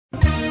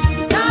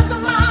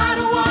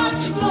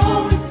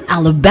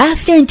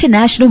Alabaster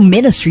International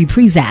Ministry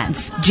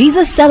presents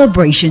Jesus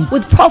Celebration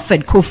with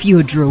Prophet Kofi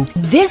Oduro.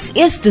 This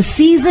is the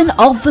season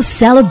of the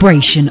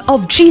celebration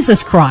of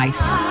Jesus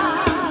Christ.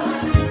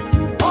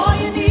 All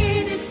you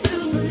need is to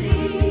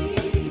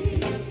believe.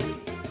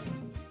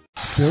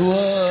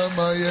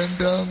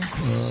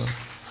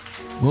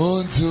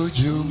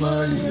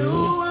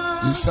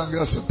 You sang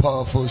us a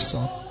powerful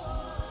song.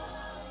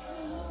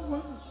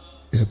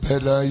 You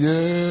better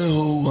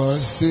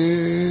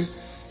say,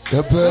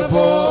 you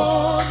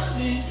better.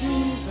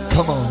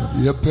 Come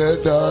on, you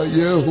better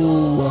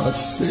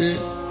say,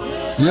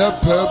 you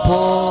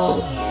better.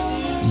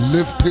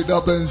 Lift it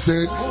up and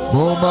say,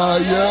 Mama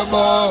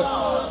Yema,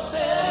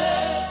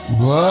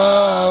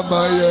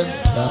 Wama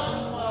Yenta,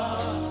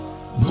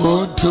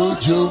 Monto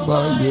Juma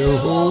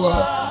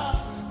Yehovah,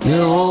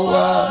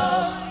 Yehovah,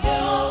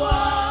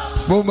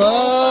 Mama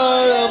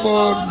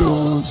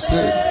Yamondo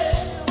say.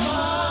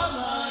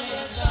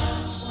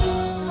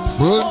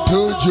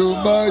 Monto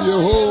Juma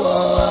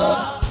Yehovah,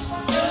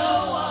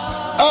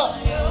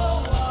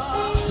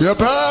 you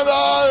better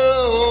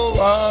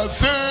Yehovah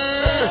say,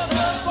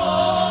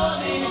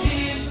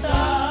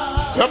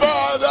 you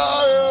better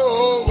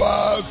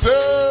Yehovah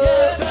say,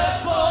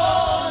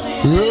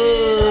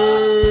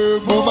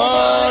 Mama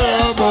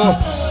Yamo,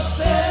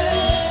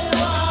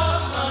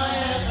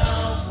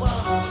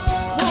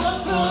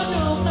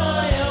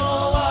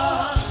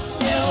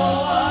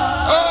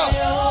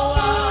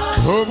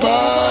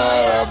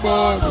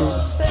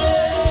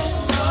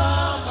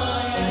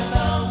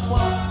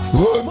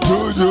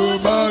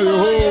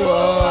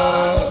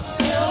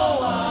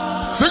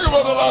 sing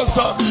about the last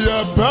time.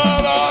 Yeah,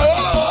 better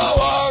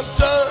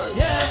say.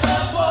 Yeah,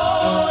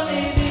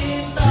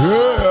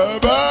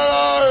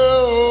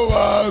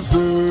 better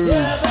say.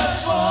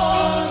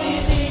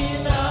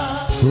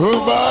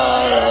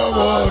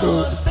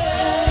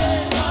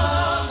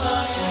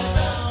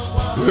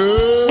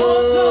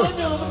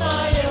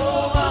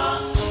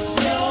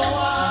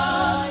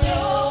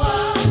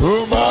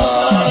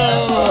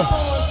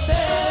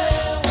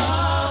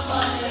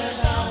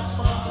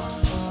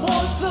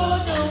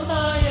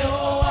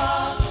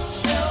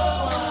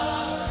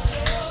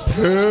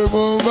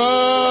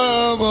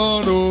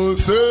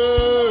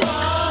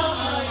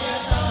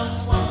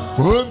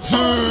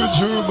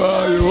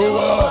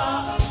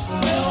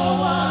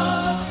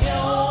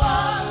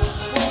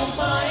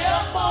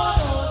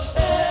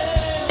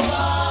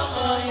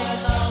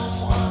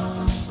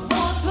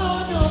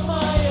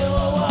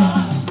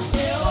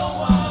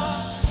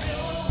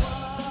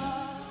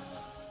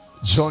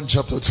 John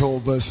chapter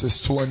 12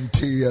 verses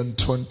 20 and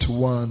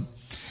 21.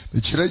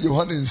 Ichira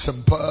Yohanan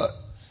sempa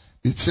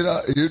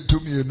itira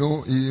edum you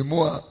know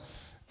imu a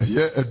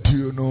eye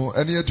aduo no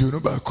ene aduo no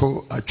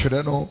baako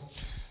atwere no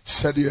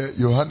said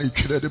Yohanan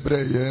twere de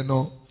bre ye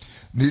no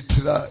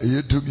nitira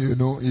edum you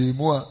know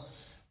imu a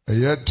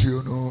eye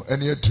aduo no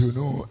ene aduo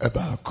no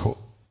ebaako.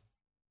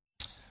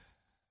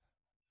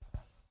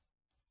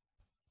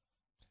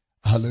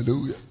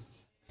 Hallelujah.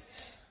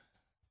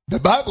 The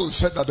Bible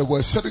said that there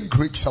were certain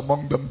Greeks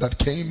among them that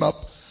came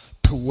up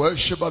to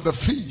worship at the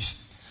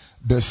feast.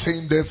 The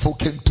same therefore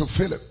came to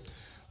Philip,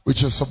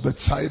 which was of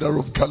Bethsaida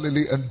of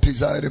Galilee, and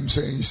desired him,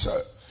 saying,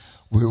 Sir,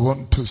 we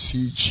want to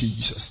see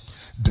Jesus.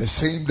 The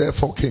same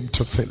therefore came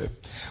to Philip,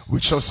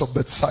 which was of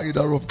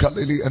Bethsaida of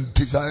Galilee, and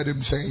desired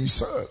him, saying,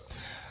 Sir,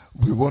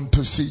 we want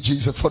to see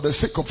Jesus. For the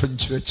sake of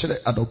Nchire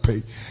and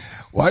Ope,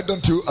 why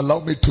don't you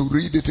allow me to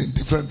read it in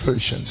different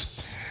versions?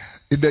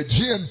 In the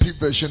GNT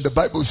version, the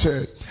Bible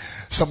said,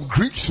 some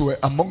Greeks were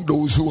among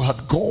those who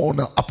had gone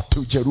up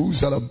to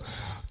Jerusalem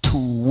to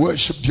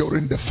worship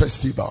during the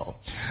festival.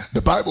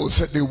 The Bible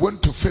said they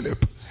went to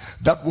Philip,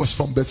 that was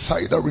from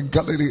Bethsaida in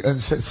Galilee, and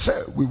said,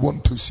 Sir, we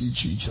want to see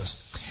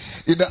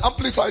Jesus. In the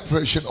Amplified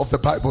version of the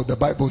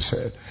Bible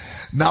said,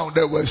 now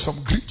there were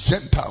some Greek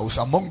Gentiles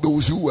among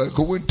those who were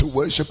going to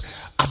worship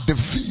at the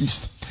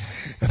feast.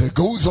 And it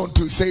goes on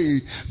to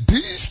say,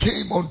 these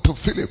came unto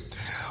Philip,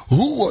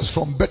 who was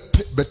from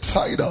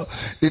Bethsaida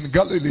in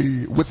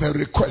Galilee, with a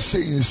request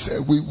saying,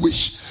 we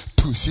wish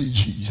to see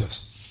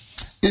Jesus.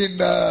 In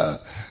the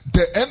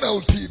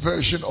NLT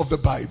version of the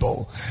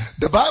Bible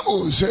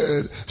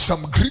said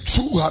some Greeks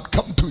who had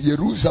come to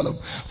Jerusalem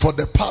for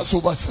the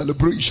Passover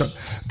celebration,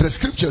 the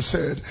scripture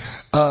said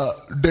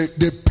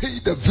they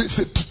paid a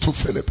visit to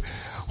Philip,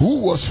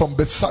 who was from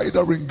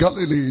Bethsaida in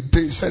Galilee.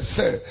 They said,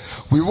 Sir,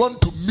 we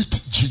want to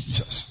meet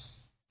Jesus.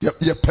 You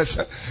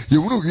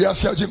know, we are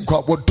saying,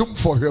 what dum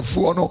for her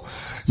for no,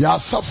 ya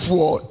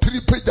for 3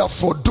 pager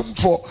for dum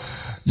for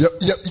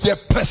ye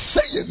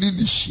pese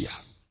initial.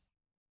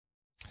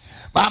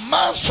 My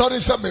man, sorry,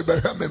 some may be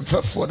him and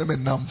for them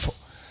and numb for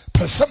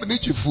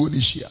Pesaminichi for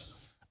initial.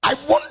 I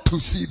want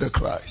to see the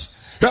Christ.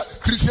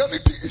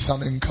 Christianity is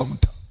an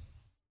encounter.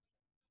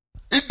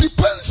 It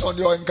depends on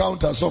your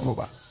encounter,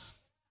 Sofoba.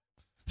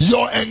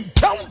 Your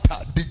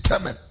encounter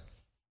determines.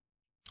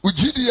 It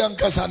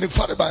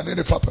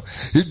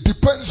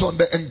depends on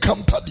the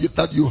encounter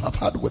that you have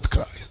had with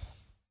Christ.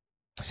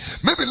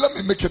 Maybe let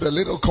me make it a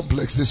little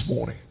complex this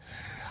morning.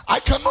 I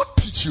cannot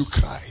teach you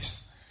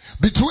Christ.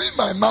 Between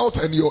my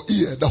mouth and your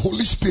ear, the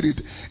Holy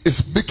Spirit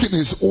is making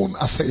his own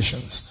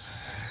assertions.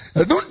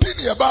 I don't think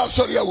about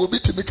sorry, I will be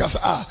to make us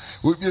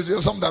will be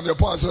sometimes your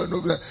point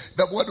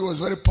that word was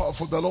very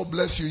powerful. The Lord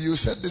bless you. You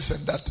said this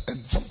and that,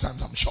 and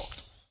sometimes I'm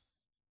shocked.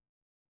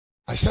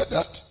 I said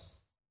that.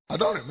 I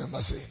don't remember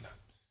saying that.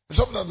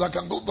 Sometimes I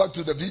can go back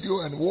to the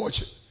video and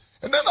watch it.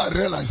 And then I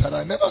realize that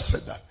I never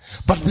said that.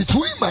 But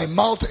between my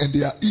mouth and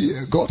their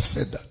ear, God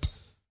said that.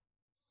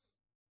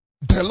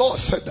 The Lord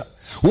said that.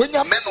 When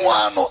you mean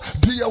one,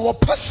 do you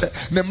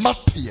pass ne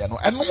matiano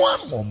and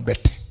one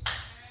bete.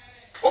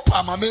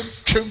 Opa mama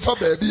kemfa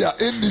baby a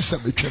eni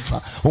seme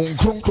kemfa.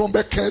 Onkronkron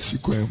be ka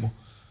sikwemu.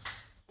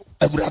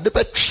 Awurade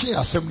be twe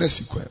asem na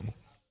sikwemu.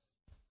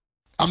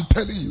 I'm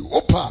telling you,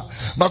 Opa,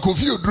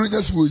 Kofi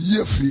Oduro will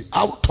year free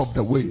out of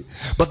the way,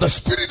 but the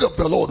Spirit of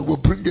the Lord will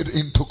bring it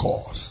into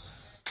cause.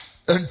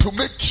 And to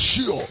make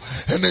sure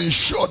and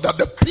ensure that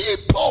the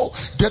people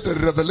get a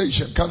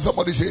revelation. Can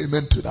somebody say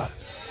amen to that?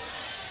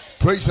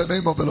 Praise the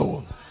name of the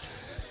Lord.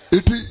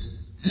 It is,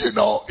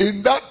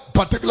 in that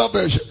particular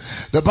version,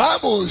 the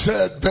Bible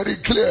said very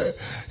clear,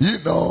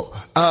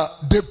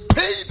 they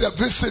paid a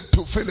visit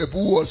to Philip,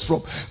 who was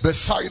from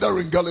Bethsaida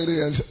in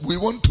Galilee, and said, we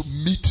want to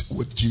meet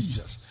with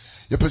Jesus.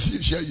 You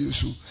perceive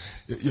Jesus,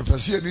 you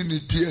perceive any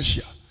tears.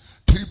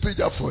 3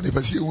 page for the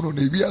Percy uno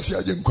nevi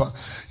asiajenkwa,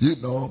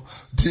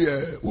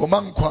 the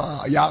woman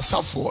kwa ya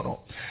safo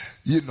no,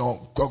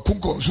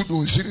 kunko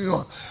sudu nsiri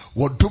no,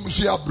 wadum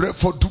so ya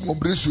brefo dum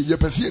ombreso ye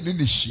perceive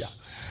any shia.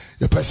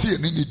 You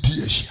perceive any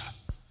tears.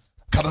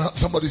 Can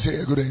somebody say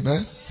a good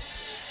amen?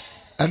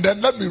 And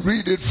then let me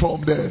read it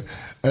from the,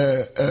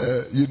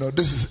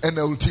 this is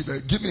NLT,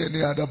 but give me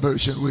any other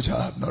version which I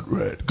have not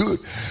read. Good.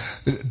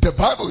 The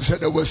Bible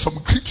said there were some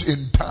Greeks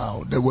in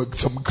town. There were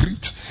some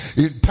Greeks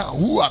in town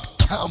who had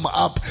come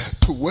up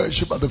to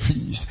worship at the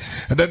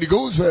feast. And then he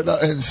goes further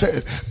and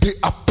said, they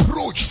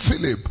approached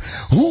Philip,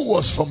 who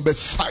was from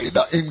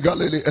Bethsaida in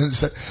Galilee, and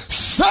said,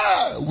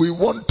 sir, we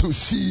want to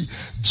see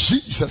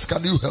Jesus.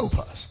 Can you help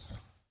us?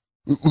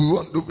 We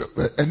want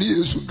to, and he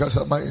is in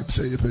Casamay,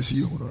 say,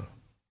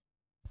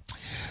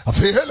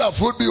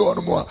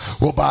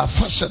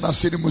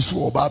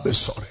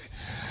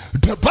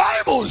 the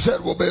Bible said,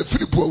 "Well, be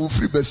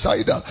free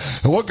Bethsaida,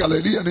 and what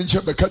Galilean in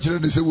Chembe catching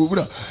and say,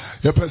 "Wuna,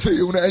 you per se,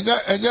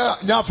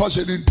 nya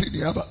fashion in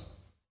Tiniaba.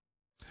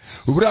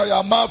 Ubra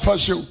ya ma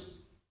fashion,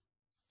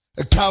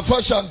 a can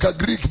fashion ka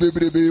Greek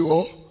baby,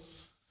 oh,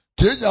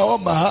 Kenya o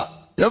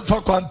maha,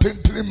 Yemfa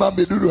quantentry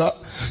mamedura,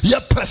 ya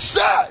per se,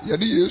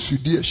 yani yesu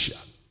diesha.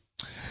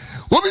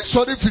 What be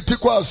sorry if you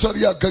take one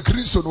sorry, a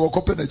Christian or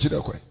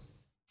Copenhagen.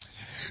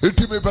 It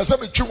may be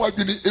some chuma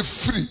gini a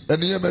free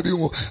and ye may be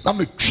na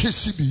me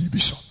tracy be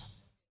so.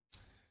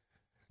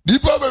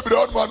 Nipa be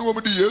broad man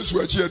woman the years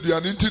where she had the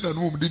anintin and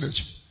woman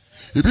dinachi.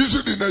 If you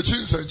should in a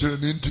chin century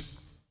and inti.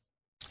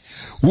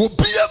 Will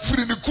be a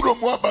free in the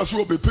Kuromo Bass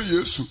will be pay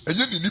yesu and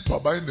yen nipa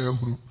by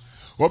Nehuru.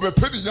 Or be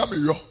penny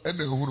yamio and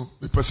Nehuru,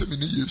 the person in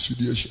years with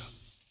the Asia.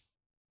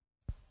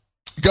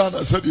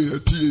 Ghana said ye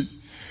tea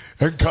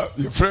and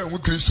your friend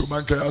with Christo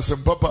Manka as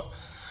and Papa.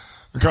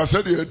 Because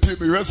said ye tea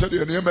me rested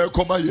and ye may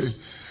come ye.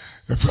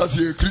 If I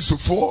say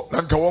Christopher,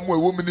 Nanka one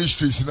woman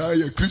ministries now,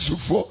 ye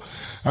Christopher,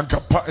 and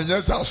Kapa, and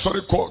yes, I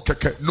sorry call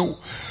Keke. No,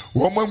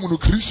 woman will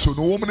Christo,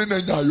 no woman in a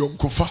young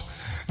Kofa,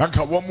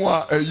 Nanka one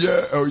more a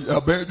year,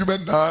 a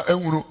Benjamin,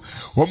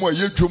 one more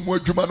year,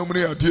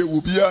 Jumanomia, dear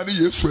will be any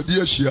years for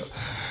dear share.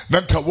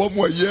 Nanka one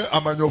more year,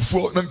 I'm on your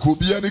floor, Nanko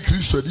be any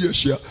Christo dear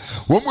share.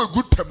 One more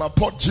good time, a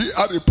port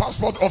GRA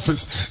passport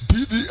office,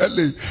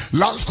 DVLA,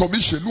 Lands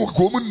Commission, no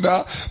woman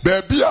now,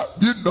 baby,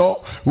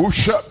 who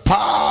shut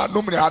pa,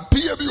 no many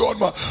idea beyond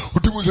my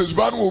who says,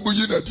 Ban will be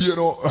in a dear,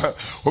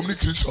 omni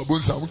Christo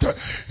Bunsa.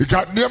 It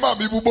got near my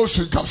people,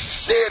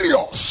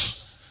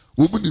 serious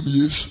woman in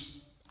years.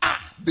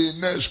 The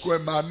next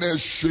man,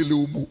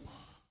 Shelumu.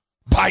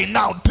 By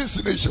now,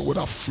 this nation would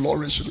have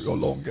flourished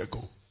long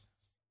ago.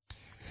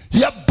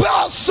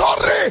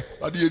 Sorry,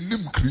 but you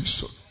name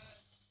Christo.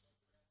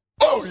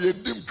 Oh, you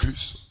name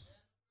Christo.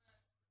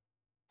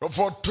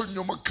 For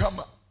Tunyo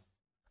Makama.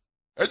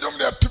 I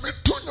don't have to meet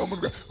Tunyo.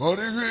 Or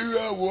we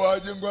were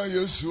watching by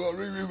you, so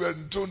we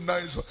went too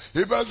nice.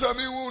 If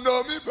Basami will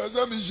know me,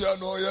 Basami shall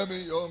know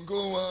me, young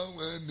go on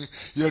when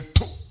you're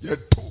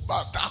too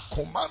bad. That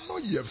commando,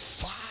 you're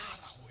far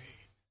away.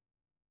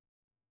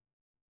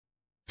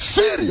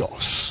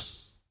 Serious.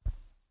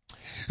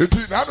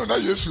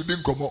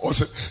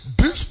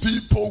 These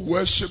people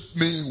worship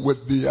me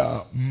with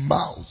their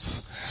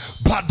mouth,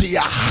 but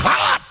their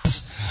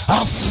hearts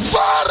are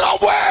far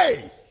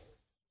away.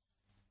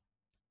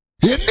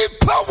 In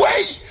the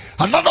way,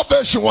 another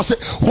version was say,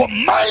 "Well,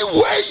 my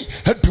way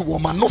and the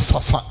woman no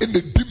fafa in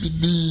the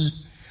dimini,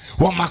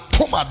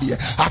 womakoma dear,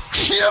 a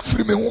cheer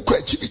for me who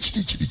quite chili.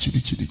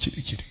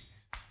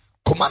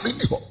 Command in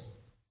the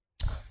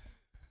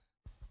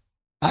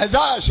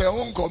Isaiah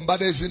shall come,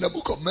 but it's in the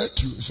book of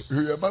Matthew. So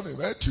remember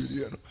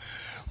Matthew,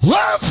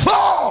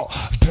 Wherefore,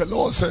 the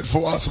Lord said,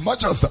 for as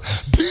much as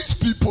these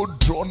people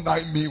draw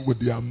nigh me with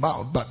their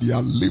mouth, but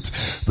their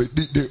lips,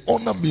 they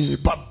honor me,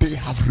 but they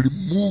have have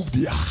removed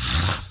their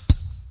heart.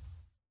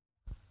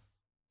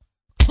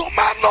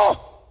 Tomano.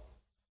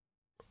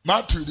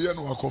 Matthew the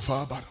no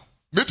akofa abaro.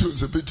 Matthew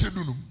se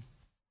betidunum.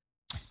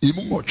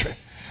 Imu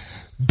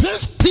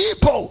these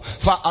people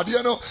for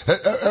adiano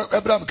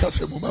Abraham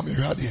kase mu ma me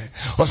hwade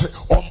o say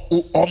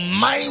on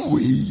my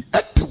way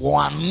at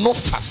one no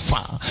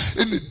fafa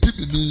in the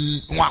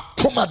dimini wa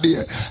koma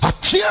de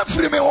atwe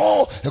free me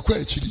o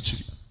ekwa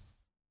chiri.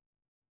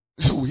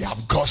 So we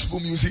have gospel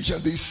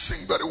musicians, they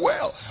sing very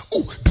well.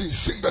 Oh, they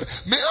sing very.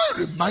 May I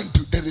remind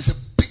you, there is a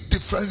big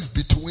difference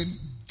between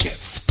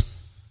gift.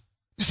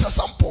 It's at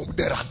some point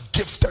there are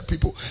gifted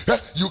people.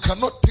 You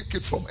cannot take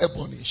it from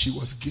Ebony. She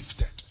was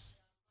gifted.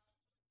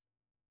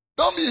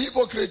 Don't be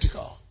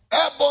hypocritical.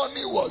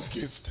 Ebony was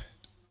gifted.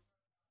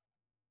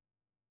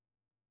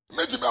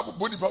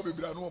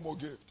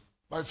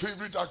 My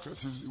favorite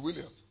actress is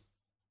Williams.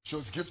 She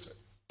was gifted.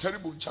 Terry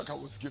Bunchaka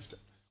was gifted.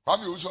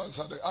 Kwame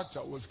Osuansa, the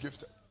actor, was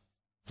gifted.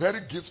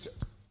 Very gifted.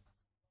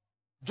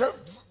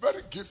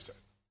 Very gifted.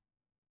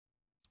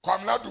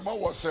 Kwame Duma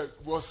was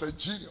a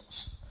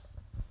genius.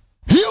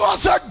 He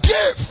was a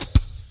gift.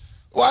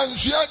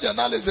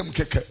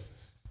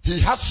 He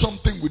had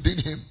something within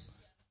him.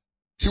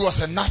 He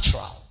was a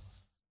natural.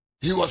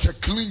 He was a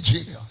clean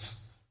genius.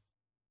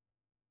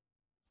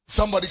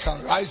 Somebody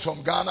can rise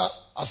from Ghana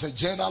as a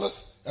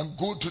journalist and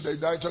go to the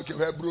United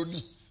Kingdom.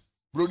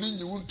 Broni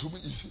you won't to me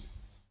easy.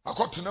 I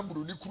got to know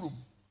Broni Krum.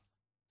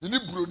 Ini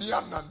Broni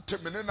and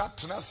Temenena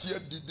Tenasia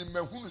did the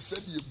man who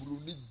said ye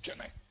Broni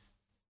Jene.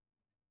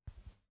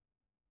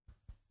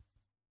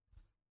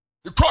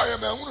 You call a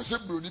man who said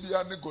Broni be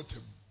a got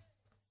him.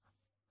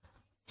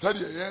 Said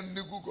ye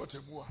Nigu got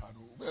him.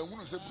 Man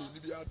who said Broni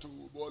be to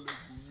ball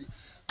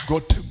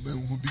got him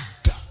man who be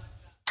done.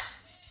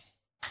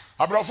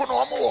 Abrafo no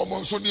omo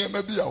omo so ne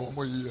ma bia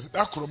omo ye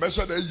da kro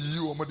measure da yi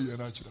omo de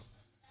na kire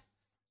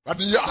but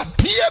ya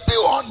adie bi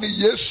on ne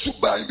Yesu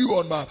ban bi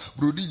on ma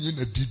broni nyi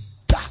na di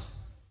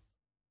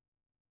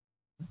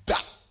da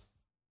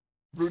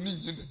broni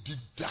nyi na di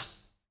da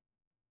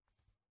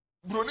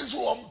broni so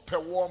won pe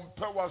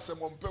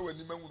wasem on pe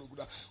wani manwunu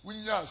guda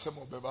wunya asem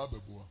obeba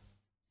abeboa.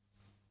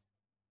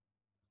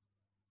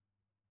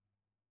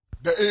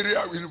 The area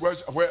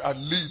where I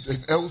lived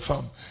in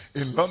Eltham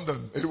in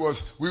London,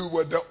 we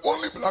were the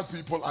only black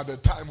people at the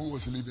time who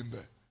was living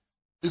there.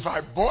 If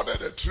I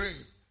boarded a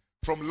train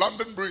from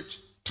London Bridge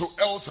to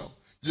Eltham,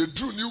 you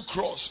drew New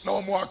Cross,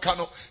 no more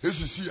Kano,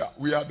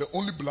 we are the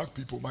only black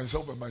people,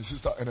 myself and my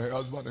sister and her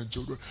husband and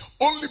children,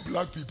 only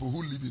black people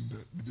who live in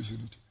the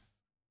vicinity.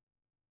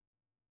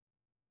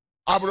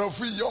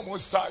 Abrafi, you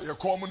almost start your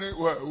community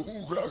where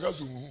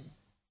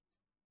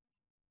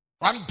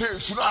one day,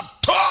 soon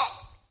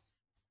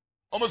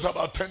almost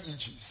about 10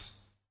 inches.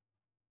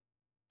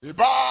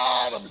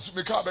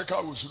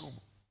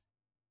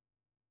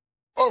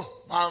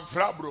 Oh, man,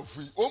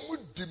 Frabrofi. Omu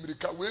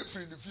Dimrika, way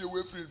free the fear,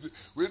 way free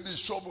the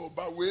shovel,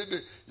 but way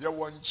the ya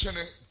one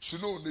chene,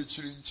 chuno, the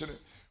chine,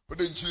 but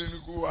then chine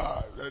go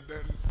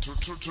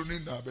to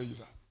Nina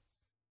Beira.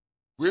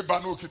 We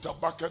bano get a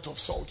bucket of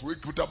salt, we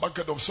put a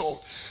bucket of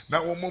salt.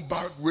 Now, one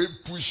back, we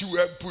push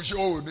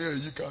oh, near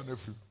you can't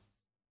every.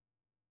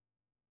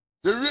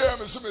 The real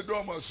Missy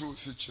Doma so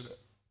sit.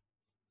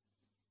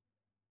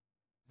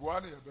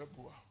 Buani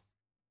ebebua.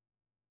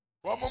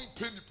 Woman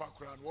penny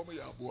pakran, woman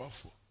ya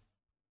buafo.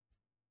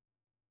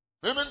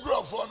 Women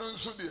grow for no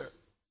so dear.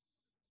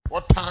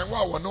 What time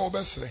wa no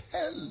best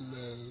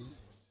hello.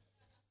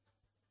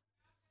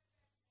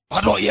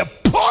 But oh you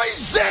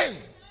poison.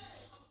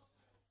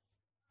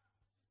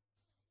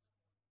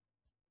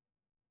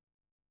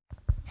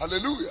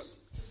 Hallelujah.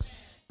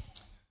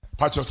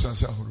 Patch your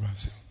sense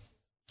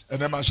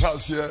and then I shall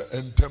see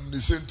and tell me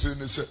sentry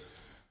say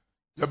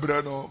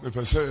Yabrano, me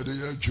pese de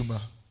ya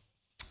juma.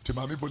 Ti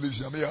mami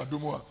police ya me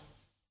adumo a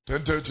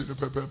 10:30 no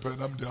pepepe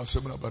nam de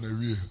asem na ba na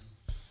wie.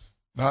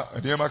 Na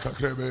enema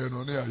kakra be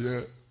no ne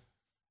aye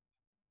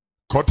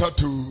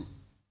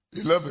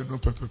 11:15 no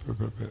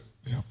pepepe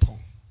ne apon.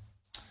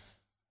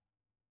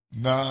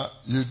 Na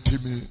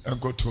yetimi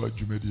enko to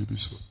adwumadi bi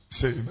so.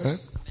 Say amen.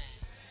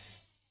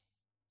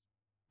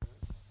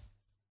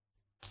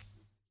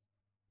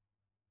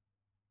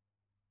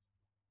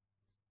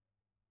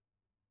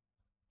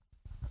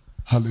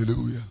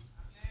 Hallelujah.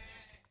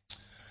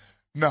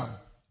 Now,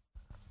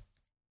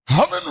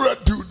 having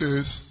read through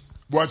this,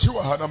 what you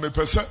had a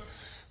person,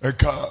 a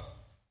car,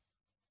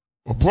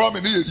 or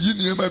Brahmin,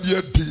 you may be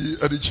at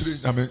the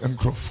chilling, and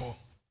Crawford.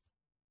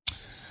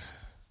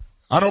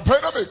 And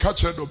open up a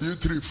catcher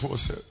W34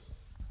 said,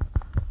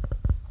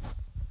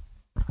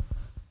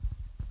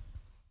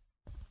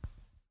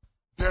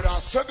 there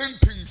are certain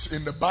things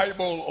in the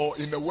Bible or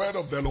in the word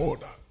of the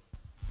Lord.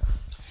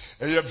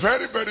 It's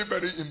very, very,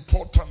 very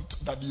important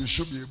that you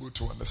should be able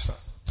to understand.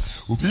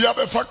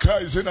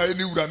 Christ in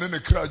any run in a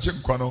crash in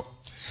Quano.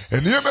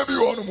 And here may be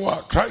one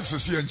more Christ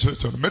is here in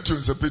church. Matthew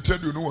is a Peter,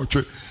 you know what?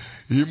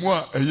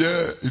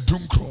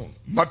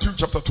 Matthew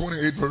chapter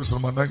 28, verse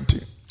number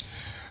 19.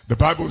 The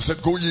Bible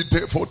said, go ye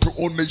therefore to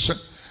all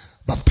nations,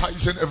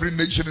 baptizing every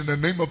nation in the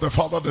name of the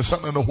Father, the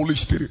Son, and the Holy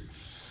Spirit.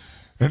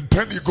 And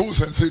then he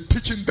goes and says,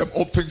 teaching them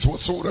all things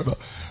whatsoever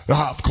that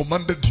I have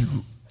commanded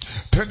you.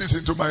 Turn this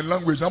into my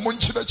language. I'm on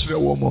chile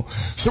woman.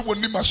 So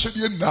when you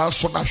machine now,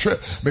 so na share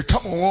me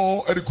come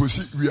on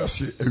erikosi we are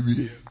say every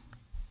year.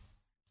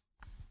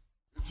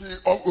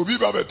 Obi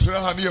ba betra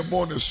ha ne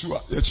mo na su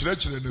a ye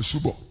chire na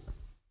subo.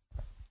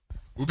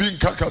 Obi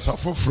nka kasa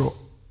foforo.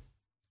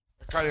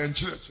 Ka ye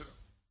chire.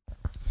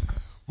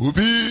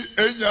 Obi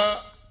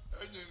enya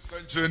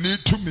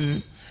nsanchire to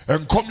me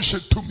and come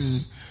shit to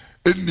me.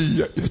 Eni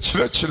ye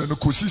chire no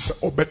kosi se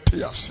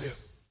obete ase.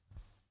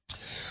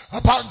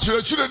 Upon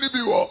chire ni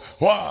bi wo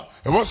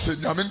e wo se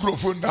nyame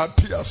nkrofo na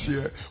te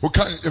ase. We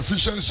can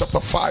Ephesians chapter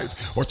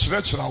 5 or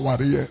chire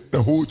aware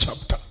the whole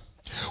chapter.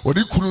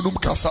 Oni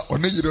kununum kasa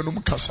oni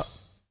yirenum kasa.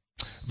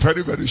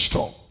 Very, very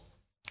strong.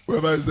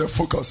 Whoever is their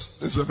focus,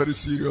 it's a very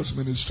serious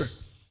ministry.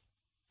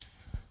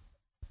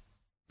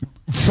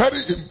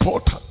 Very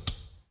important.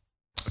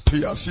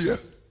 Tiasia.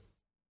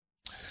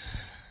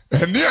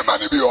 And near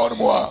many beyond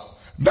more.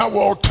 Now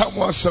what come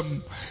was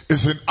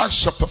is in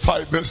Acts chapter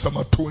 5 verse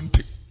number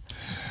 20.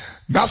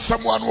 Now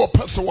someone will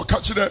pass a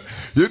catch it.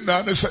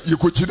 You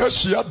could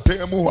share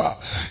demua.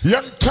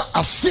 Yanka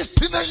a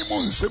sitting a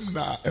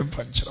munsimna and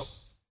fanchino.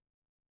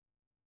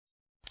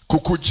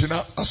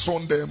 Kukujina a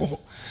Sunday mo.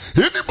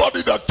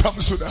 Anybody that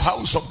comes to the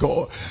house of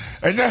God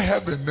and you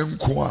heaven them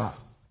kwa.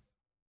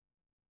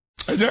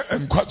 And you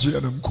enquaji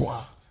them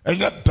kwa. And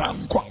you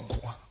damn kwa.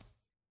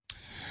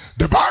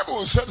 The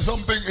Bible said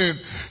something in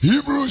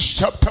Hebrews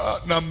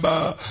chapter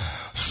number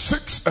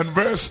 6 and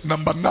verse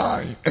number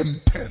 9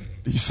 and 10.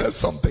 He said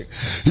something.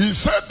 He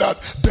said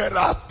that there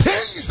are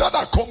things that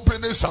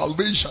accompany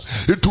salvation.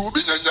 It will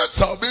be not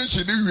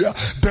salvation area.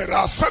 There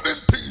are certain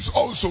things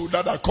also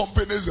that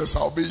accompanies the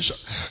salvation,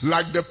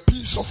 like the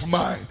peace of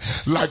mind,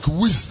 like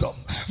wisdom,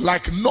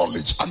 like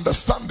knowledge,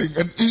 understanding,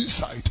 and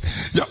insight.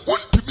 Yeah,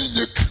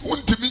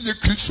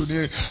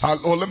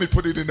 or let me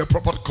put it in the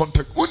proper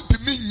context.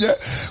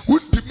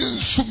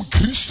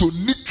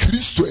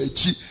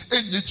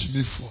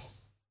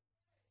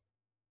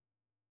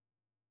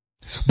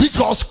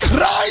 Because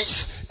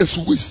Christ is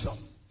wisdom.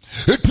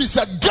 It is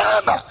a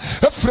Ghana,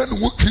 a friend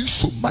who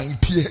Christ so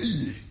mighty.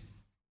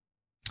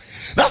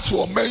 That's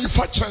what many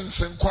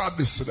factions and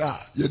quadris are.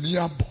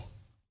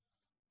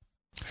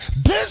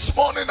 This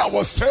morning I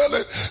was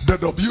telling the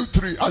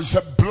W3, I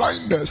said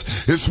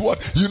blindness is what,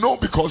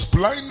 because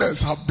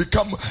blindness have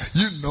become,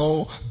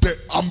 the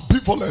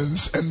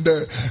ambivalence and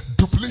the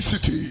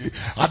duplicity.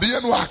 At the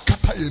end of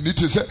Akata,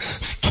 it is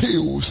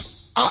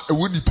skills are a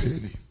winning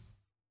penny.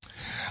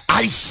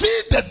 I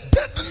see the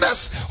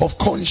deadness of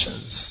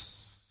conscience.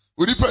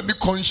 We depend on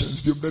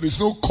conscience, there is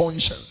no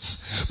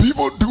conscience.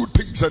 People do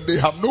things and they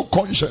have no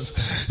conscience.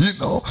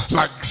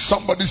 Like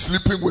somebody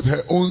sleeping with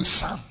her own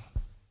son.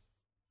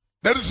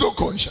 There is no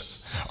conscience.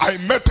 I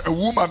met a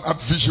woman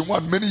at Vision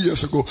 1 many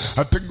years ago.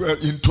 I think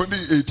in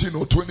 2018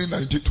 or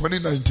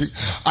 2019.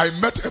 I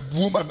met a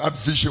woman at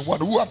Vision 1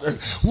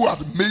 who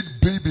had made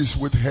babies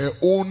with her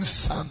own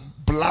son,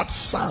 blood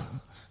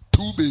son.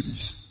 2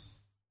 babies.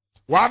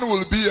 One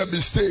will be a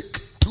mistake,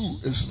 2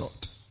 is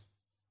not.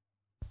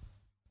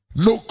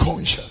 No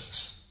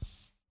conscience.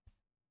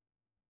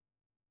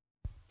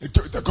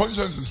 The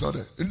conscience is not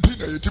there.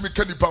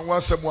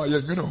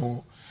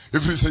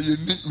 If you say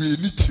we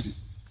need to,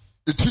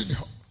 it's in here.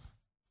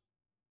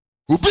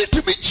 Ubi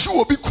to meet you,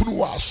 Ubi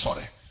Kunua,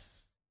 sorry.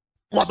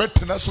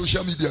 Wabetana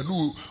social media,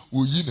 no,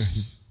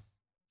 Uyinahi.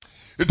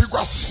 It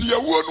was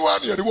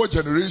one year, the word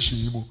generation,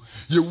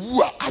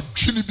 you are a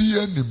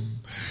Trinibianim.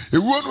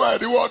 You won't why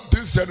the word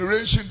this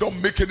generation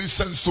don't make any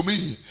sense to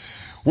me.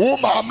 Your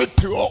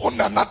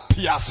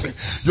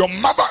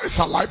mother is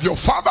alive, your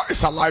father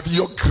is alive,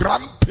 your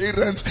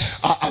grandparents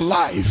are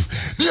alive.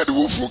 Near the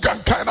wolf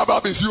can kind of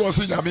babies you are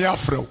saying, I'm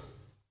Afro.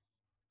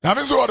 That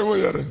is what we're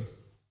hearing.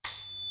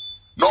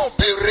 No,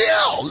 be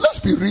real. Let's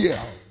be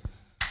real.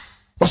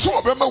 But so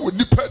remember when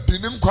you put the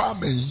name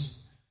Kwame.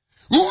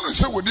 We want to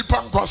say when you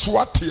pan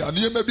Kwaswati and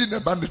you may be in a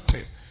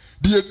bandit.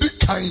 The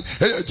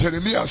Edikai,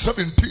 Jeremiah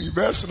 17,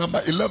 verse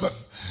number 11.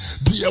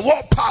 The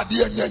award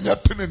party and Yanya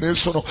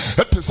Tenesono,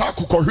 at the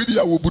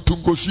Zakukohidia will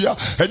Butungosia,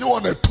 and you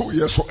want a 2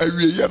 years or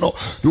every year,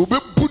 you'll be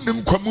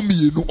Bunim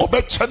Kwamumino, or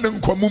Betchanem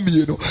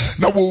Kwamumino.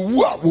 Now,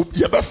 will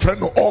be a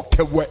friend or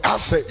okay, where I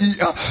say,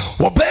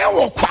 or bear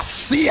or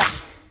Kwasia.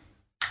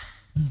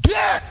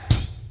 Dead.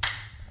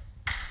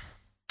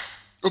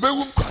 Obey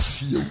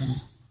Kwasia.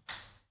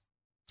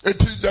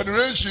 18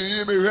 generation,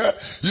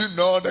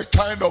 the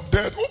kind of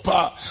death.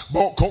 Opa,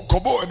 but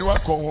Kobo and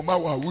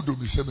Wakomawa would do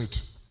me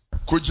cemetery.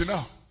 Could you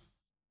now?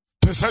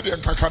 Tesadi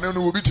and Kakaneno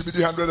will be to be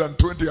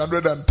 120,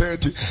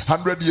 130,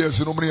 100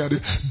 years in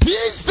Omniade.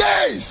 These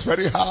days,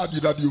 very hard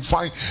that you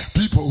find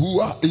people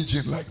who are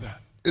aging like that.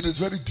 It is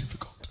very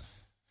difficult.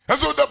 And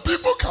so the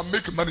people can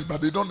make money,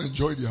 but they don't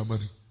enjoy their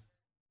money.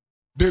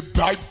 They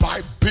buy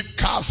big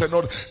cars and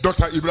all.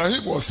 Dr.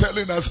 Ibrahim was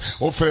telling us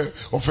of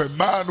a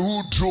man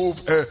who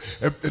drove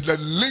the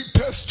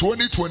latest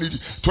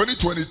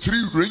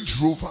 2023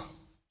 Range Rover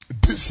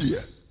this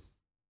year.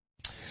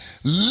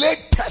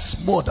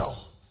 Latest model,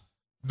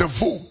 the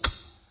Vogue.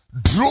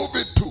 drove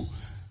it to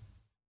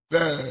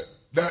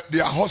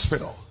their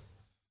hospital.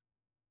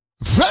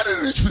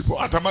 Very rich people.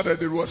 At Amada,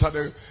 it was at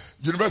the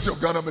University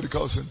of Ghana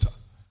Medical Center.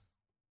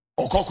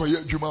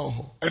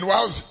 And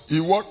whilst he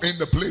walked in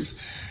the place,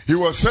 he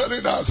was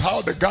telling us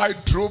how the guy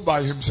drove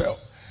by himself.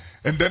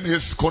 And then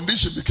his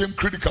condition became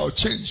critical,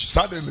 changed.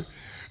 Suddenly,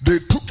 they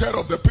took care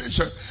of the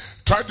patient,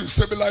 tried to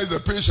stabilize the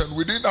patient.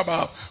 Within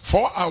about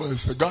 4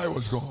 hours, the guy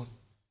was gone.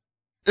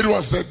 It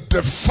was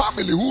the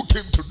family who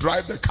came to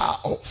drive the car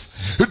off.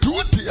 It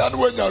would be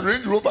when you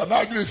Range Rover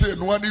now you say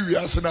no one we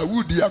are saying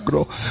who dia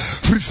grow.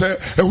 Free say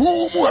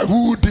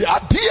who dia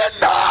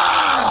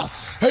na.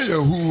 Hey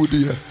who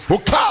dia. O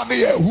car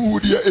na who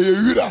dia e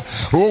wira.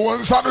 O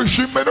one son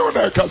shimme no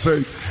na ka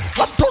say.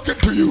 I'm talking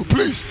to you,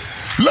 please.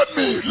 Let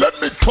me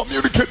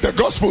communicate the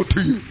gospel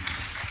to you.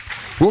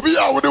 We'll be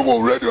out with the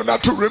radio,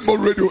 not to Rainbow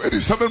Radio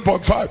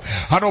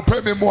 87.5. I don't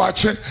pay me more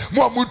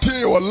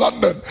muti or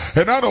London,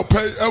 and I don't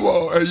pay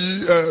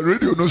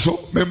radio no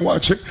so me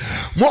watching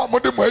more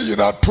money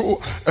not to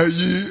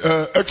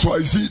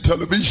XYZ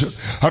television.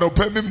 I don't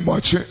pay me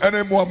much,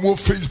 and more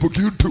Facebook,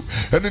 YouTube,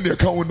 and in the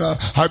account.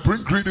 I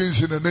bring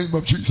greetings in the name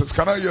of Jesus.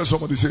 Can I hear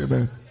somebody say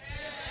amen?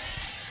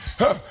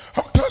 I'm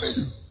telling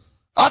you,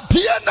 at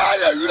the end,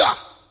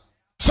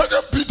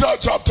 Second Peter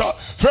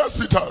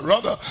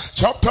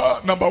chapter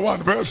number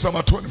 1, verse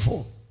number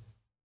 24.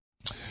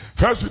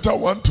 First Peter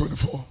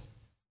 1:24.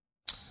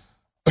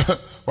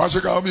 Why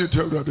should I me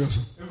tell you this?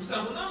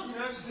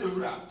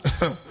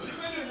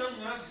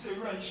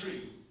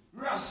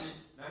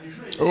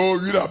 Oh,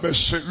 you are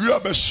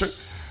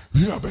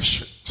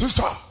best.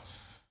 Sister.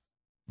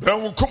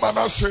 Then will come and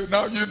I say,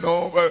 now you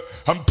know,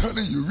 I'm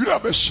telling you, you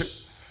are best.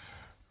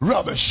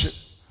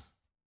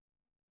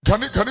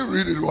 Can you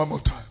read it one more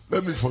time?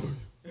 Let me follow you.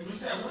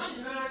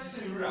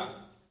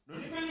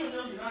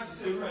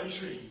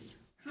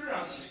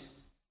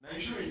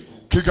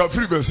 Kika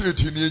 3 verse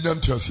 18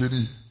 yenyanti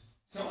asieni.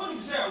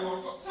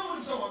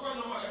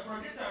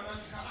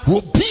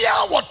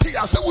 Obia wote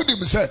ase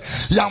wonim se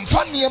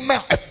yamfa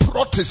niema e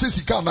protest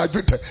sika na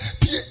adwete.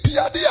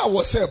 Tiade a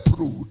wo se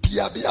pro.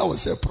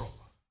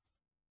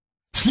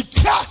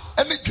 Sika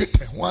ene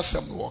dwete ho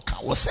asem no woka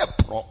wo se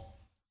pro.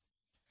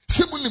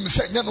 Semunim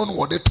se nya no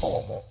wo de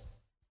tomo.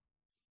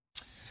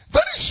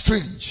 Very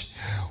strange.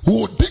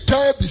 Who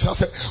declare this? I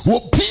say, "Who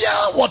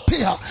pia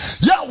watea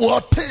ya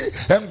wate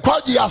and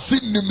kwaji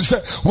asin nim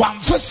say one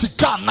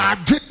fesika na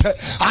dwete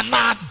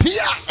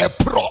anadia a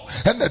pro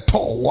and a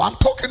tall." I'm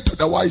talking to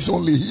the wise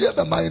only. Hear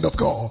the mind of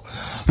God.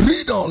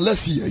 Read on.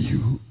 Let's hear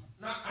you.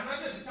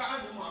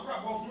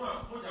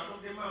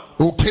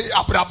 Okay,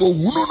 but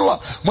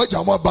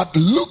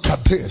look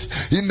at this.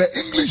 In the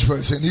English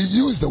version, he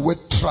used the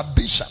word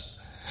tradition.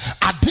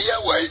 A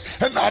dear way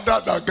and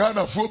other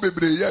Ghana for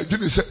baby, yeah,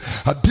 you say,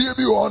 a dear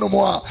be on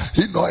more,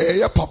 you know,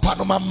 a papa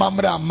no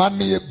mamma,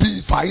 money,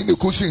 beef, fine, you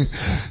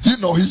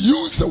know, he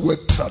used the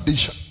word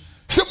tradition.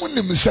 Someone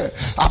name say,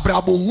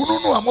 Abrabo, who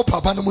no amo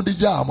papa no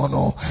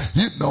mudijamo,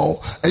 you know,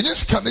 and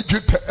yes, can it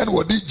get and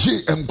what did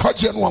G and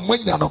Quajan one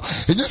when you know,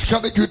 and yes,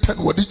 can it get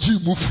and what did G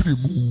move free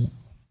move?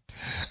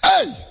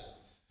 Hey!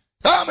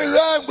 I'm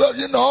around, well,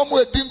 you know, I'm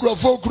with Dingro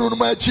folk room,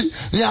 my chi.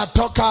 Yeah,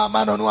 talk,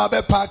 man, on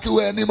Wabe Park,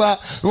 where anima,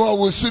 no,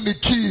 will soon the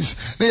keys.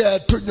 Near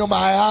to you,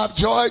 I have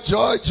joy,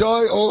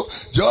 oh,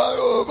 joy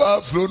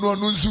overflow, no,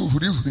 no, so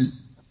free.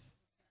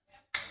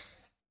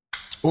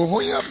 Oh,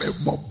 yeah, me,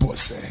 my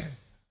boss,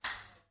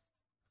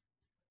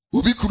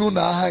 Ubi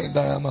Kuruna high in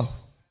Diama.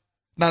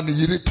 Nan the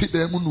irritated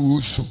them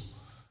on so.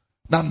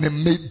 Nan me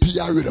made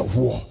dear with a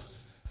war.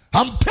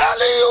 I'm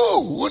telling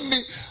you,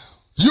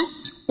 you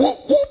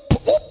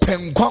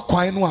open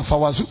kwa no afa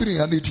wasubiri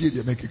ya neti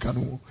ye make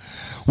kanu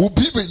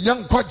obi be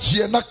nyankwa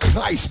gie na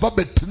Christ ba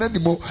betena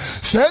nimo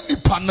se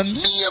nipa na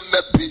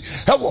niema bi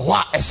e wo ho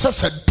a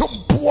esese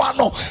dompoa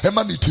no e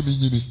ma netimi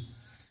nyini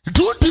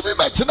do timi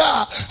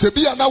machina se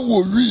bia na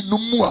wo wi no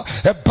mu a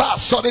e ba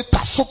sori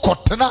taso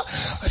kotena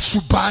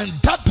suban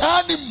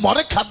data ni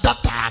moreka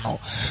data no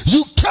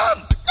you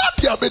can't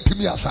ati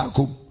abetimi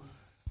asankom.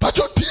 But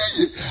you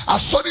tell I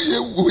sorry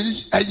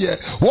we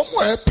one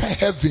more per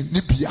heaven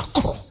ni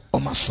biakro o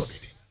ma sorry.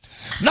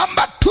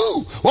 Number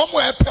 2, one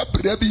more per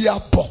brebia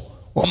bo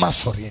o ma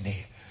sorry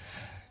ni.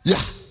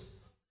 Yeah.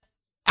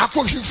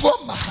 Akoshifo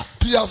ma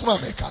tias ma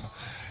mekano.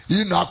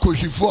 You know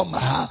akoshifo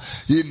ma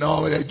you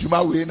know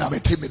juma we na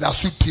metimi da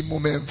suti mu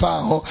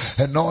memfa ho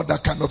and all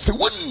that kind of thing.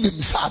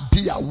 Wonnim sa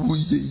dia wo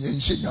ye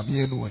yenhye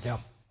nyame enu onyam.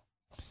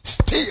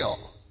 Still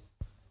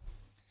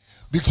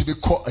victim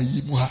ko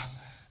ayimu ha.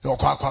 You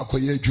kwa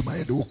ye juma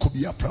ye de could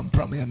be a pram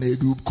ya na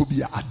edu could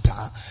be a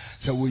ada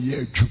say we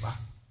ye juma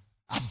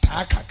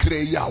ada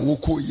kakre ya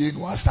woko ye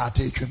no start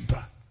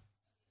etwempra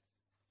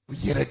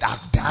ye red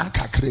ada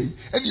kakre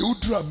and you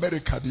do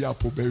America the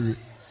apple berry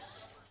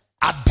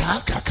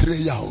ada kakre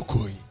ya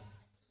woko yi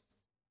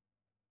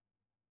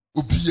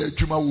Ubi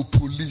Juma with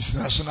police,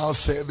 national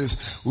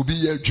service, Ubi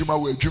Juma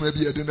with Juma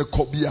be a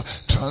copia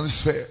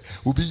transfer,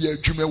 Ubi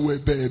Juma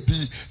with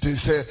baby, they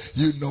say,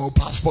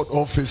 passport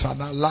office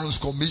and a lands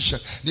commission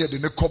near the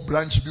Neko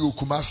branch be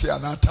Kumasi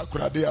and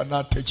Atakurade and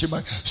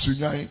Atachima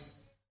Sunyai.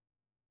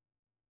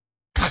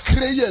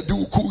 Kakreye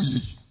do kui.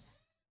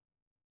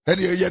 And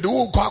ye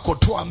do go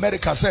to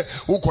America say,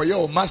 Uko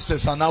your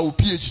masters and now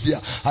PhD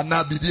and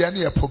now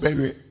Bibiani a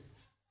probably.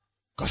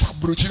 Because I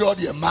brought you all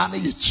the money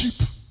is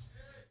cheap.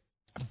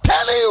 I'm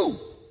telling you.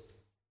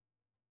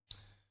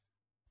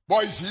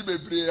 Boys, he be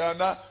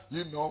Brianna,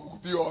 be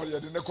all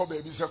the Neko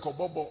baby say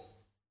Kobobo.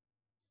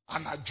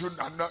 And I June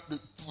and not the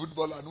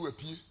football and we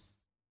pee.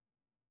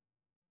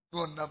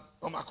 No,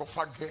 my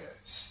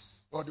girls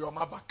or the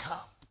Omaba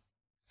camp.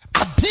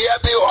 A dear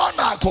be on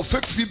a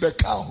fake feedback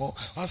cow.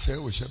 I say,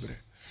 oh, Shebre.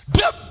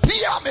 The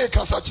beer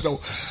maker such now.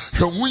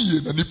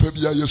 Shawi and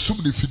Nipabia, you assume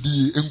the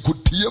Fidi and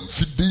Kutium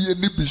Fidi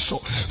and Nibiso.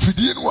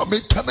 Fidi and one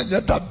make Canada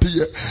that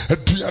dear,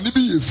 and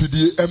Tianibi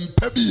Fidi and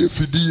Pebby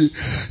Fidi.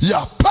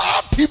 Ya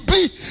party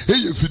be a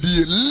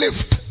Fidi,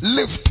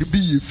 lift to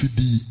be a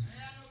Fidi.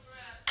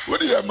 What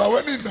do you have my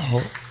wedding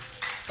now?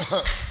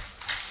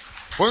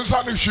 One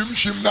son of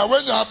Shim now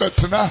when you are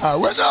better now,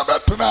 when you are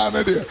better now,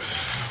 dear.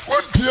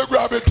 One tear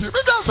grab it,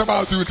 because I'm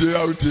asking you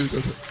out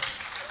here.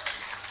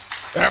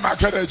 Emma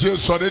can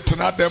just sort it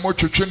not demo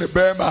to chin the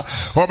Bema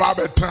or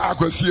Babette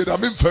Traco.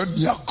 I'm in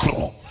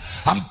Ferniacro.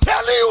 I'm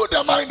telling you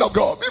the mind of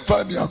God, in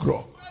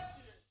Ferniacro.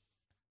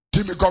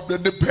 Timmy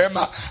Goblin the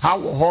Bema,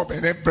 our home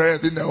and a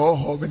bread in the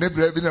home and a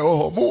bread in the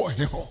home, more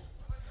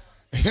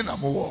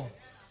Hinamo.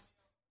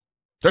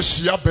 The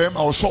Shia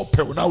Bema or so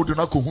pale now do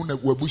not go home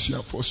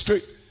Webusia for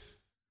straight.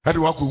 I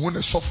do not go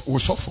home soft or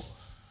soft.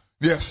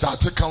 Yes,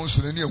 started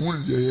counseling here.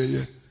 When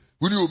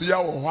you be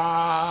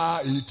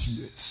our 8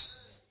 years.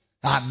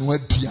 And when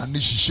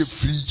Tianishi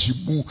free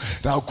Jimu,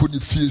 thou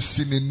couldn't feel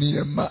sin in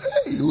near my.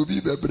 Hey, will be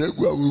the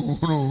Bregua.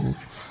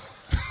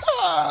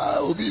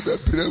 Will be the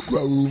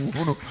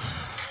Bregua.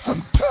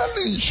 I'm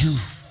telling you.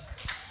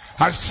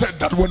 I said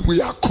that when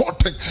we are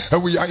courting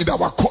and we are in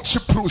our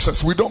courtship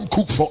process, we don't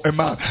cook for a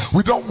man,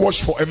 we don't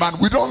wash for a man,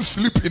 we don't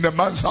sleep in a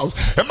man's house.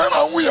 A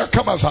man, we are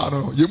coming.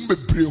 I'm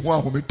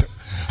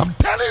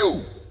telling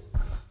you.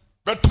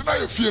 But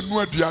tonight, if you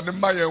know the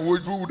animal,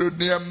 would do the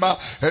Nema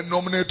and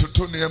nominate to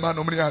Nema,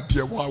 nominate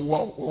dear,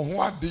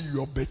 what do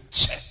you bet?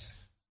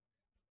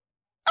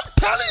 I'm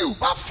telling you,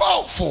 my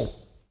fault for.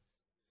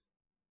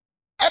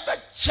 I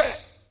bet check.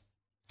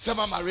 Some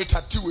of my rate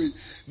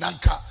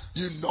Nanka,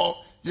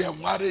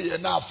 worry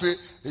enough.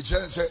 The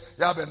chance say,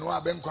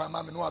 Yabenwa, Ben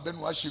Kwama, Ben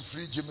Washi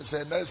free Jim,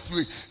 say next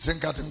week,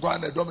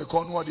 Senkatingwan, the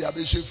Domicon, the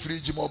Abishi free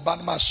Jim, or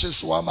Banma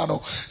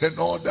Sheswamano, and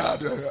all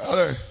that.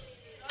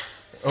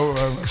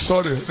 Oh,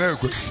 sorry, no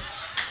question.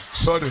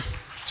 Sorry,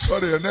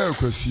 no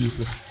question.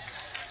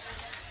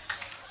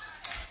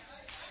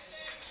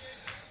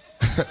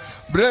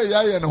 Bray,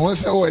 and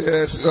once a way,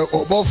 yes,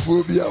 or both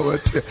will be our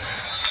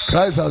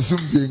Christ has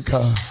soon been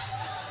come.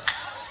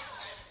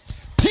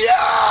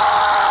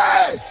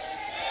 Yeah.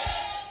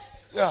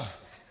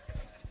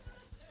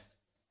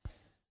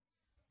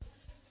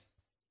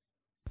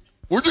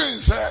 Would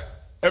you say,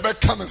 ever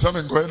come and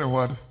something going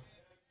on?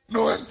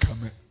 No one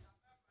coming.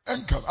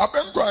 I've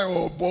been crying,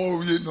 oh boy,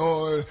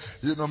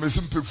 me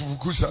simple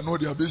fukusa no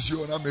the abesi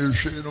on me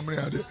share no me.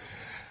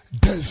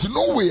 There's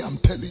no way I'm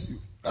telling you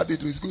that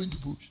it is going to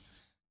push.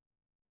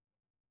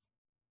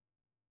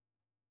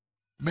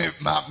 Me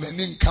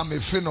ninka me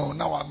fino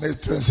now I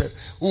made present.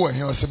 Who are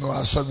here? Say me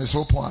was so me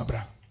so pon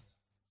abra.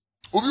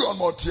 Obi on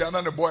more tia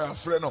na the boy a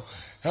friend no.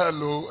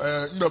 Hello,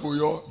 ndabo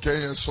yo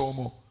kenye so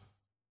mo.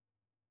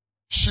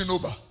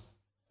 Shinoba.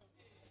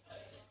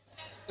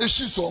 Is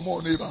she so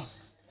more neighbor?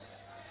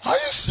 Are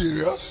you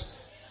serious?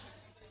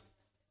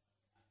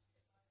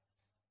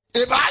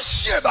 If I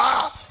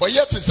shiba, but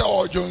yet it's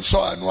all John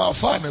so I know I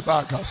find a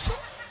bag us.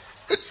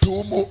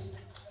 Etomo.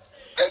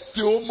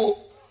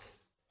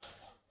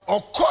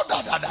 Or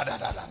koda da.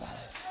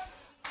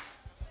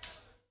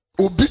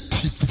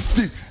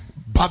 Obiti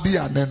baby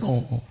and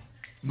no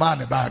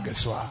man a bag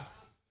as well.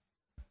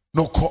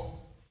 No co.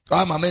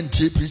 I'm a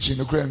mentee preaching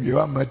the crime. You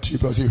are my tea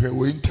because you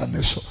were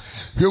international.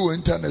 You were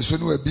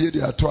international. We be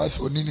there twice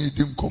or Nini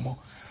dim como.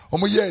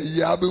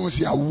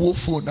 Yabe a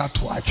woeful not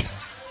to watch.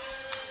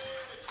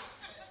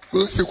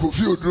 We'll see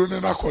Kofi Oduro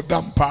and I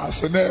damn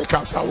pass and there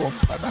Casa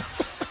won't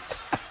pass.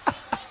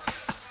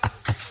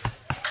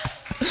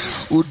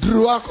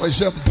 Oduro or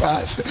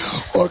pass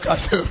or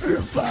Casa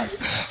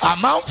pass. A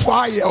man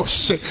for your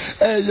shit.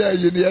 Yeah,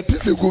 you need to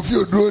say Kofi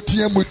Oduro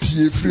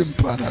TMT free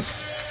panas.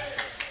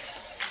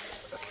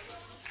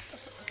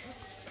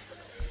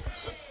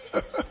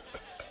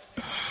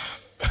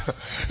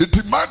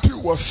 Matthew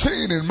was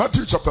saying in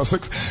Matthew chapter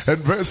 6 and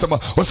verse number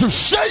was to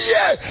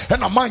share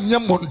and a man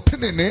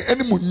yamontine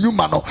any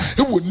munumano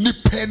it would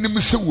nip him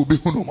say will be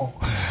hunumo.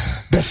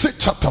 The 6th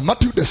chapter,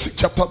 Matthew the 6th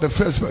chapter, the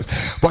first verse.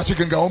 But you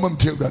can go home and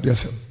tell that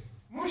yes.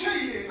 When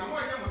you know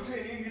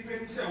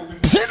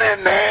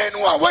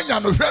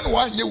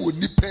when you would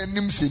nip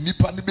him say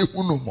nipa ni be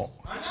hunumo.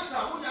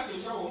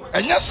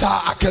 Enya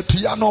sa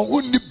aketua no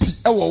wonni bi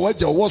ewo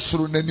waje wo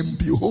soro nanim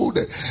bi. Hold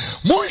it.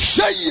 Mon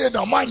hye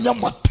na manya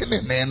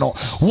matenene no.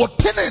 Wo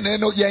tenene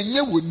no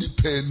yenye wo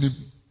nipa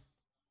anim.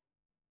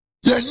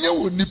 Yenye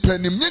wo nipa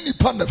anim. Nye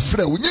nipa na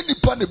frɛ wo, nye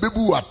nipa na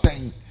bebu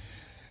atan.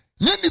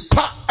 Nye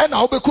nipa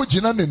na obeko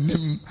gina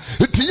nanim.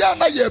 Enti ya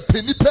na ye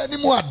pe nipa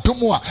anim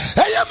adom a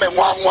eye me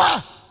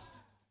nwanwa.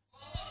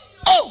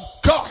 Oh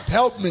God,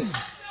 help me.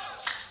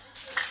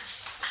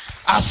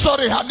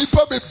 Sorry,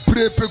 nipa be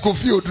brave pe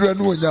Kofi Oduro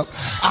no onyam.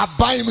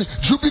 Abai me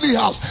Jubilee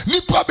House.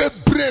 Nipa be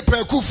brave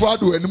pe Kofi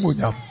Oduro no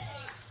onyam.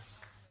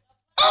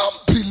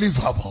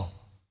 Unbelievable.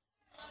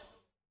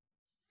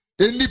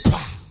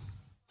 Nipa.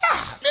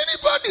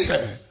 Anybody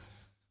here?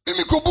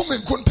 Imi ko bu me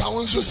nkonta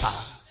won so sa.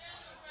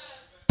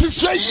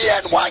 Tifye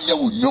ye no anya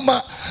wo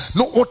nnwuma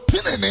no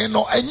otenene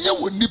no enye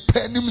wo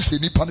nipa anim se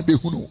nipa no be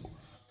hunu.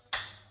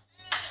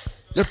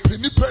 Ye pe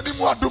nipa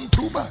anim adom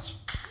too much.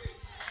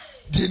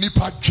 Die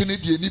nipa dwene,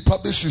 die nipa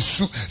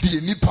besusu, die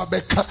nipa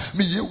beka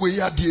me ye we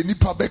ya, die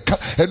nipa beka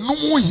enu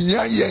mu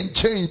hia ye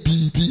nchen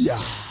bibia.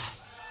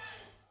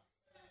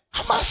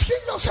 I'm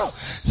asking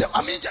yourself,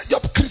 I mean,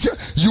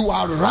 you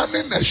are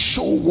running a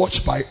show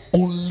watched by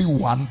only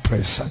one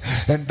person,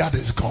 and that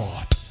is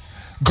God.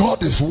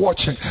 God is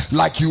watching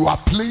like you are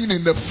playing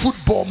in a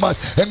football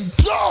match, and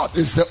God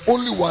is the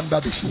only one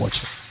that is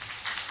watching.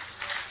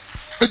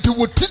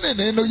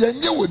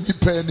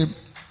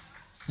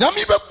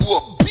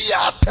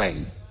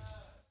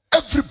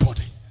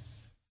 Everybody.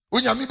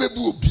 When you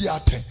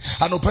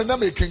and open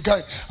them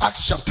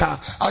Acts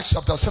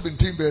chapter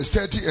 17 verse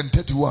 30 and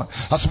 31.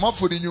 As one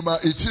for the Numa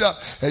Etira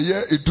a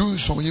year it do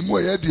so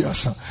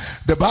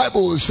the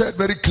Bible said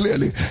very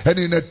clearly, and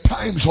in the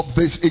times of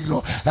this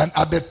ignorance, and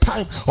at the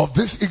time of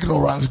this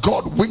ignorance,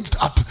 God winked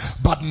at,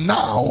 but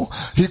now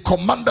he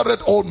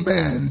commanded all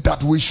men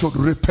that we should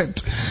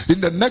repent.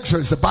 In the next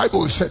verse, the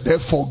Bible said,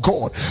 therefore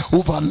God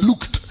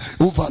overlooked,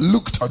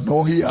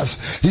 no, he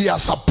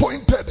has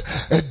appointed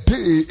a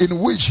day in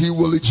which he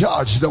will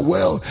judge the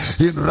world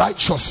in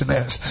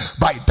righteousness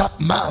by that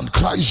man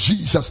Christ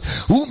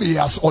Jesus, whom he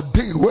has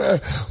ordained,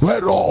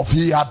 whereof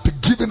he had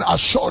given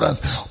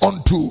assurance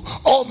unto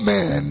all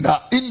men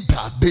in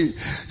that day.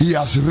 He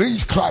has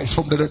raised Christ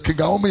from the dead.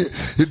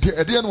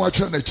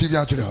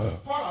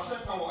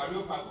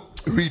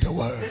 Read the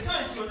word.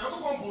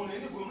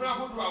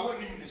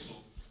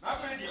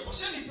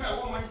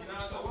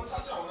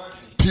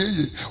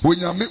 When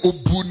you make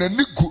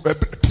obunanigu,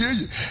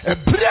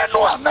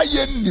 ebreno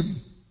anayenim.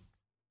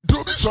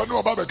 Do be so no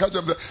about the catch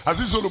as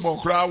is Solomon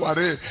cry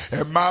ware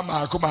a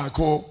mama ako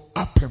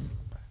apem.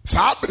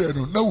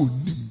 Sabreno no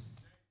nim.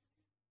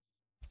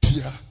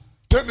 Tia.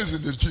 Tennis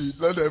in the tree.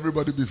 Let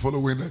everybody be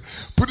following it.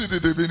 Put it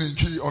in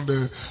the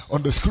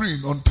on the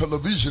screen, on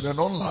television and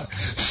online.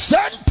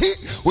 Santi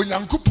when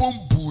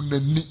yankupon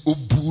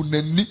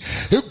obuneni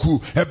eku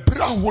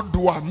ebra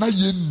hodwa na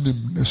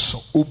yenim ne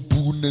so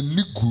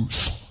obuneni gu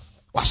so.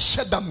 Wa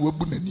shedam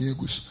wobuneni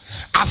egu so.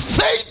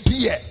 Afei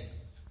die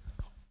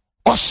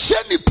o she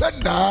nipa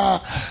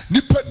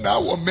na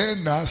wo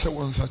men na se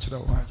won sa kira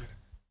wa.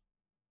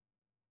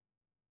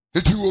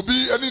 It will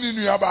be any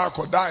new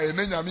about die and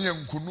then Yami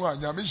and Kunu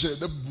and Yamisha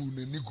the boon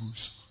and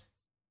Nigus.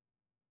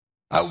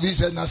 I will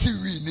say, Nasi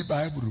read the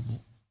Bible.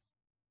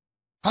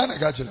 Hannah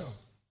got you now.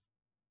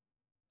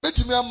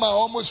 Let me have my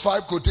almost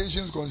 5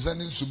 quotations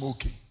concerning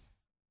smoking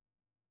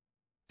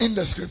in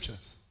the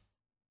scriptures.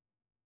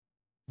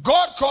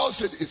 God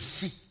calls it a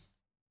fee.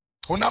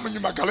 When I'm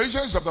in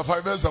Galatians chapter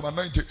 5 verse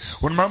 19,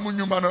 when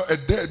Mamunumano a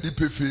dead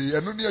fee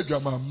and only a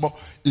drama more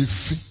a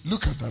fee.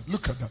 Look at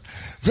that.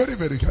 Very,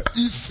 very good.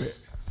 If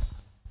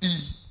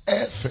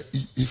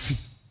Ifi.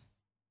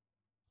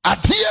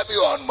 Atia be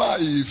on my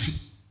ifi.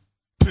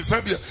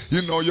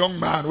 You know, young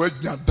man, when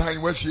you're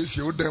dying, where she is,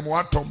 you them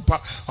what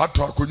tompa, what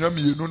talk when you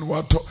know,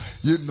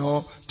 you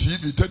know,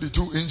 TV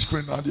 32-inch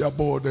screen at your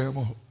board. We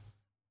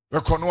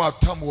can know a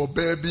time or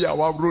baby,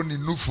 our running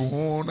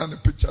nufu and a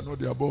picture no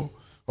the above.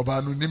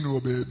 About no name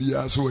baby,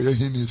 so a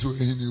hini,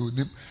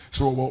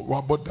 so what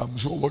about them,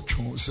 so what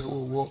you say,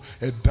 oh,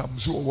 a damn,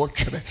 so what,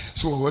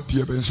 so what,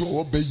 dear, so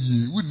what be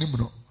ye, we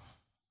know.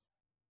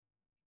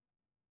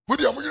 What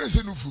do you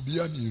say? No food,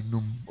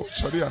 oh,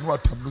 sorry, I know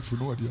what I'm looking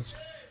for.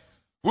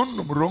 Wrong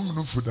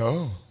no food,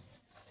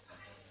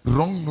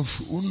 wrong no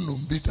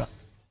food, bitter.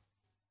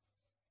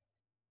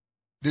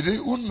 Did they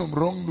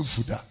wrong no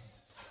food?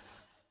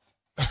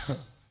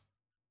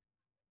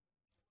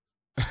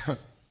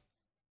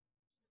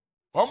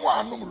 One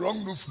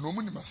wrong no food, no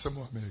money, my son,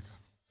 America.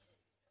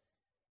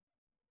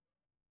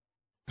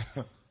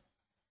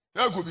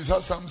 There could be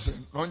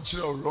something, launching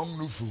or wrong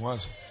no food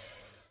once.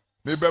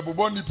 Maybe I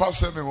will only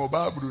pass them or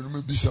Bible,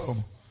 no be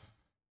some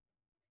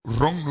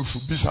wrong no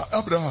food. Bisa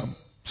Abraham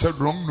said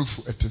wrong no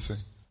food at the same.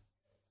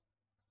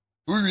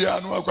 We are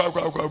no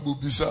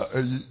bisa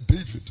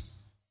David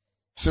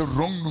said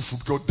wrong no food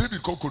because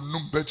David could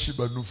num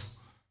Bathsheba no food.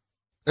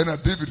 And a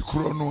David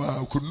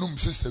Chrono could num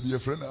sister be a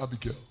friend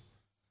Abigail.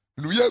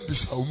 And we have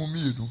bisa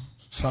umumi no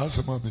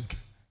Sasama make.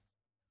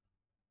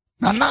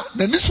 Nana,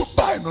 the niso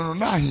buy no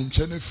na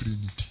hinchene free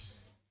niti.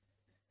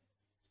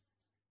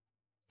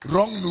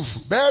 Wrong nufu.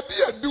 Baby,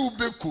 I do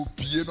be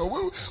Kofi.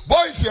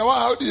 Boys, you are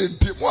how the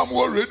team. One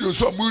more radio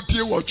so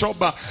muti watch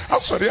over. I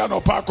sorry, I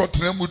no park or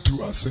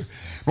Tremutu. I say,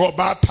 no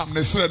bad time.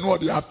 They say, no,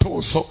 they are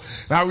told so.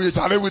 Now we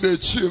tell with the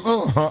chill.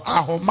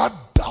 Ahoma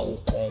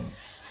Daukon.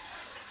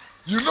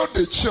 You know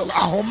the chill.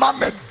 Ahoma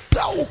me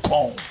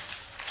Daukon.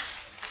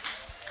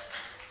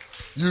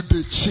 You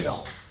the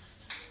chill.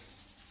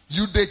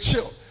 You the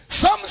chill.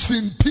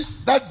 Something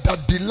that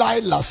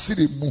Delilah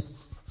city mu.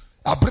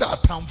 Abra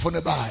time for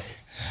the buy.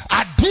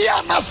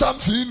 Adia na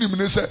something in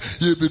him say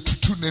ye be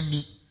tutu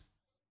nani.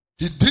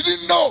 He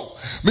didn't know.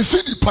 Me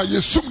say the pa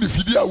ye sum ni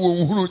fidi a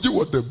wo hunu ji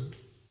wo dem.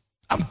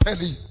 I'm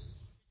telling you.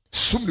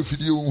 Sum ni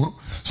fidi wo hunu.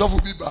 So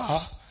for bi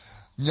ba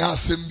nya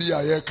asem bi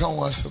a ye kan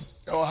wo asem.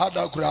 E o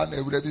hada kura na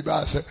ewura bi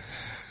ba say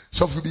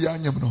so for bi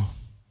anyam no.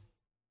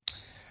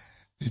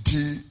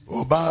 Iti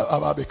oba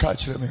aba be ka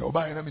kire me.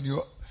 Oba ye na me ni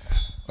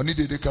oni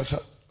de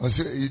kasa. O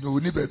say you know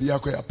ni ba bi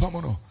akoya pam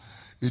no.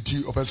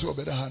 Iti opese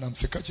obeda hanam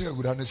se kachire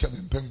wura ne se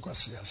mempem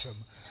kwase asem.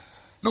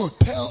 No,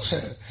 tell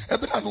her.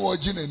 Ebra no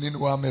ogine ni no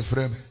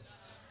amefreme.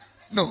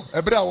 No,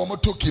 ebra wo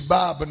moto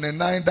kebab ne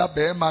nine da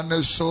be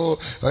man so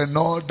and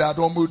all that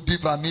wo di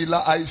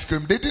vanilla ice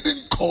cream. They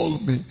didn't call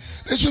me.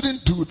 They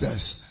shouldn't do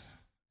this.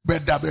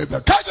 But da baby.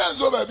 Kaja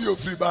so baby o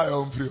free buy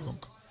on free home.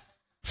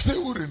 Stay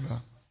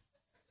urina.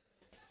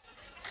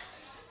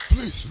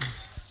 Please.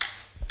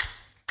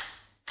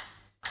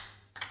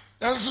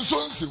 And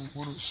so so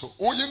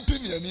oyinti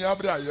ne ani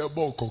abra ye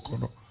bo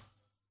kokono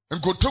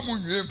enkotomu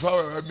nwie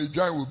mfa me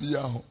dwan wo bia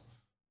ho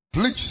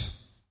please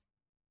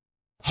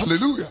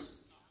hallelujah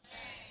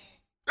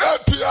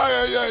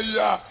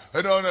yeah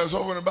and on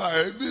so for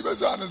by be be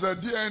say na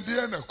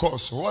die na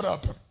course what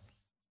happened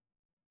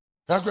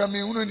me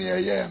unu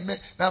ne ye me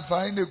na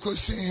find the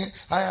question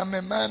I am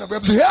a man of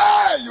God.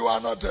 Hey, you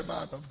are not a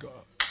man of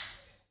God.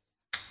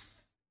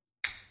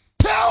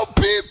 Tell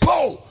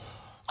people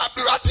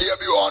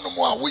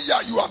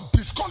you have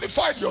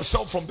disqualified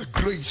yourself from the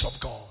grace of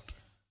God.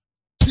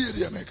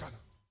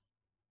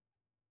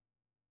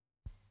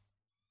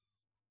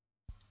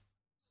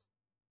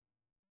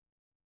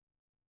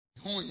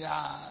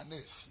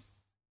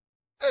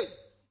 Hey,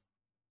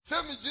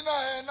 send me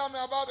Gina na me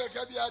ababe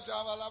kadi acha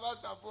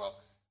Alabaster for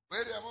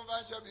where the move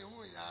be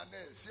who ya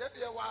nesi.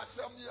 There was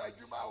some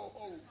adwuma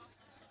ho.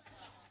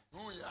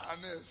 Who ya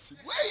nesi.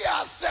 Where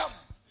ya some.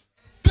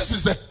 This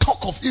is the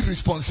talk of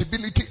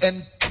irresponsibility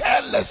and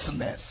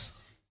carelessness.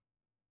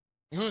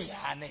 Who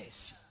ya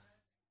nesi.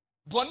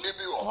 Boni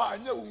bi wo ha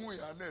anya who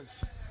ya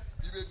nesi.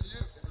 Ibe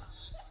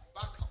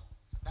back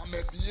na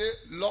maybe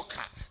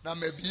locker, na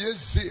maybe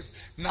zip,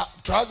 na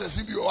trousers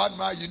if you want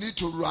man, you need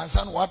to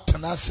ransom what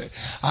tenase,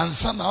 and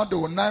son now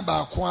the nine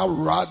by qua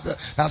rod,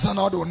 and son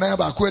now the nine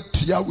by quit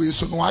tia way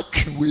so no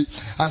we,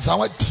 and some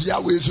what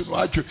tia way so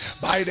no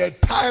by the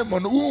time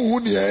on who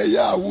near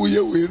ya who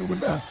ye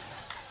win.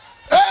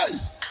 Hey,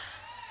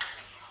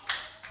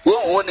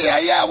 who near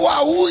ya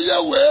who ye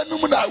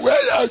win,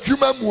 where ya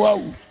juma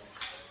muau.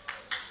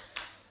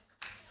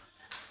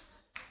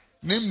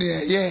 Nim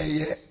near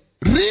yeah.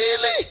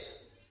 Really?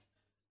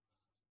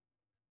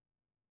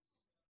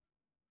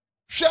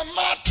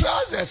 Shema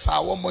trousers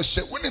are almost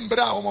shit. Winning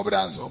brown, more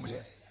brands on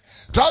here.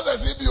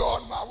 Trousers in the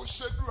on my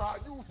wish you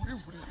had you.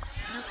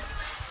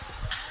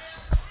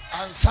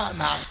 And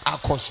sana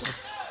akoso.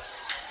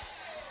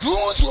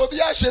 Tunes will be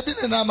a shaping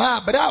in a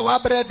ma, but our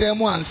bread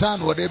demo and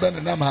son or they been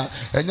in a ma,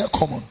 and you're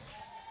common.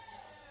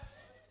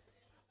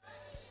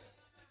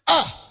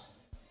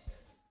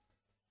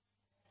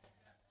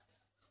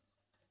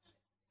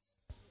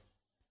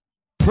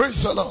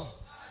 Praise the Lord.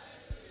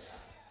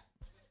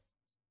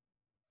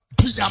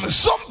 Yam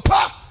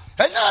sompa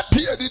and ya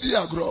dear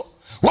did grow.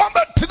 One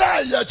but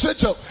today ya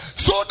church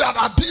so that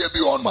I dear be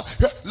on my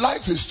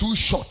life is too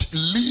short.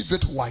 Live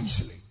it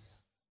wisely.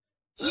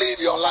 Live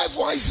your life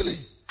wisely.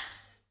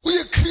 We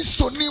are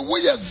Christoni,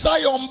 we are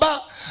Zion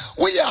ba,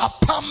 we are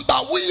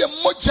Pamba, we are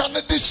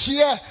Mojana this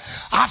year.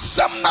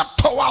 Asamna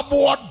towa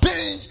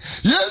boarding.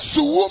 Yes,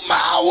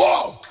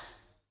 woman.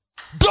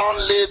 Don't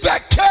live a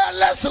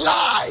careless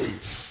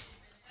life.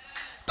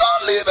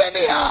 Don't live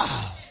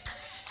anyhow.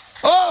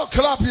 Oh,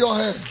 clap your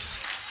hands.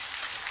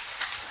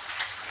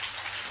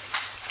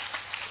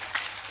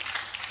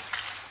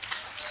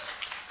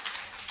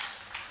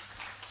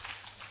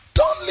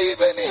 Don't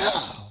live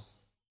anyhow.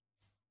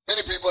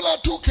 Many people are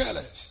too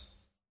careless.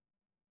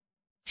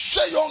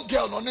 Share young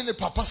girl on any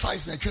papa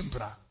size na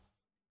chimpra.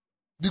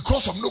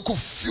 Because of no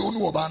feel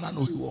no obana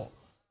no hiwo.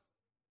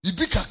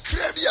 Ibika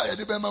krabia ya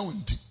debe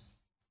maunti.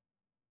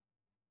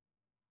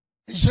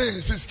 Ije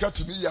nsiska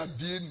to me ya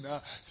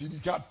dina,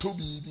 sibika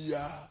tobi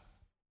biya.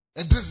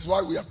 And this is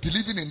why we are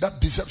believing in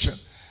that deception.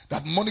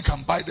 That money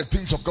can buy the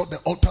things of God, the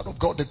altar of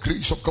God, the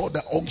grace of God,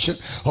 the unction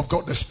of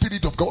God, the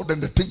spirit of God,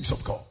 and the things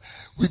of God.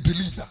 We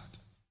believe that.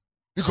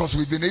 Because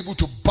we've been able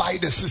to buy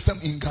the system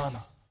in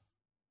Ghana.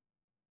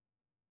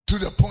 To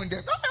the point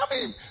that, I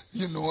mean,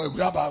 you know, a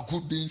rabbi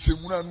could be in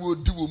Semuna and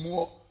would do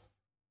more.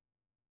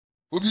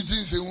 We'll be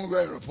doing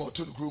a report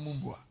to the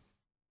Krumumbua.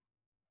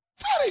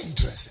 Very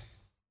interesting.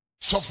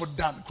 So for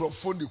Dan,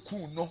 Crawford, the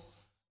cool, no.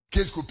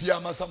 Case Kopia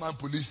Masaman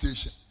police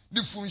station.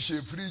 The phone she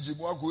free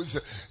Jimwago is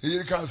a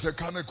can say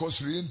can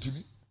cause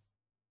me.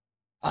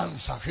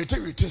 Answer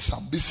it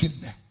some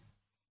bisin.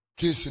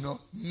 Case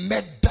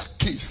murder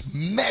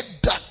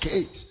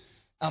case.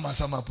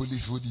 Amasama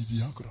police would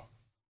be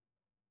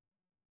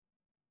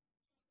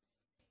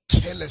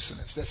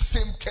carelessness, the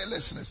same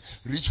carelessness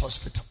reach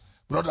hospital.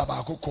 Brother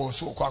Bako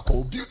so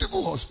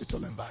beautiful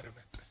hospital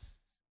environment.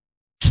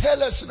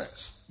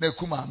 Carelessness, ne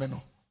kuma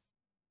ameno.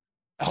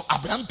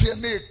 Abrante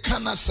ne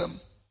kanasem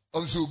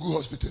also good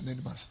hospital ne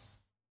mas.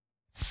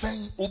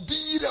 Saying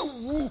obi re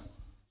wu,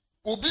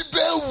 obi be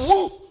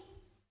wu,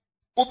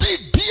 obi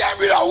dia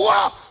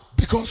wa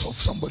because of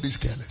somebody's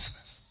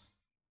carelessness.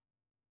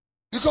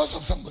 Because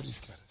of somebody's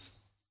carelessness.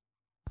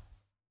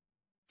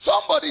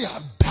 Somebody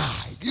have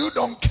died. You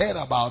don't care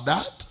about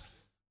that.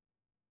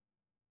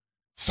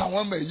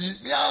 Someone may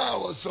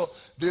also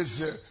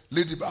this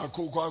lady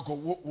Bako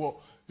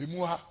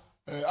Imuha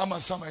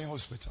Amasama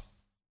hospital.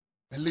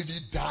 A lady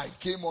died,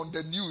 came on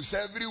the news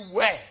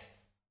everywhere.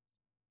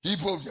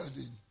 People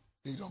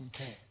they don't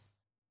care.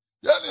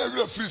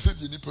 You free said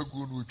you need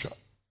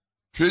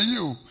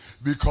you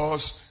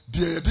because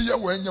the idea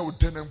when you would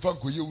tell them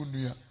fanko you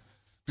near.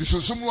 This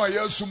was some way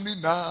sumni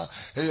na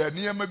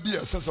near maybe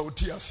a sasa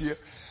here.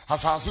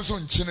 As I said,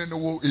 on China,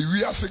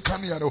 we are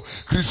second.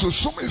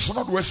 Chrysosome is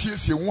not what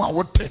says you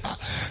want to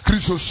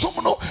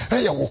Chrysosome,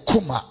 your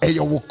coma,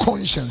 your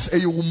conscience,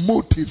 your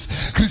motives.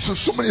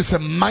 Chrysosome is a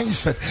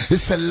mindset,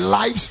 it's a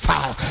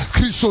lifestyle.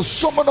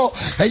 Chrysosome,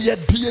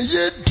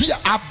 dear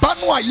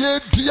Abanwa,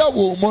 dear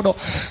woman,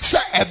 say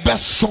a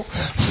best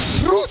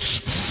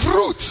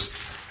fruits.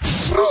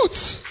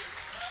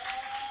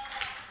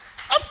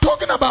 I'm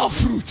talking about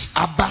fruit.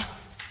 Abba.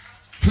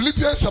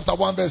 Philippians chapter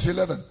 1 verse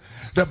 11.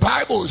 The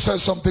Bible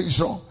says something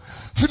strong.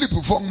 Being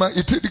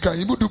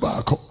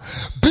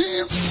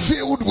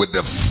filled with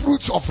the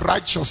fruits of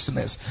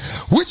righteousness,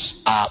 which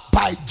are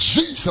by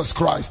Jesus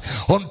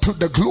Christ, unto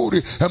the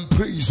glory and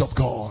praise of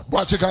God.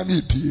 What you can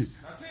eat?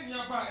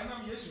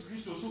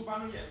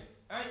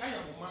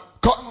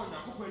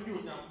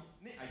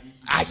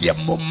 I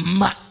am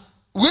mama.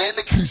 When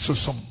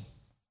Christosome.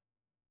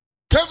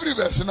 Every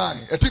verse 9.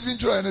 A TV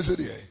intro and a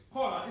city.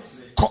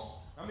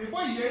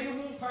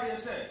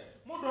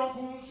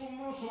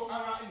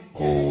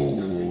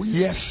 Oh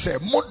yes, sir.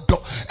 Modo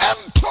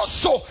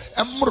emproso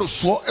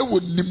emroso e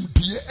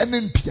wonimdie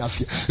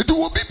enentiase. It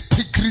will be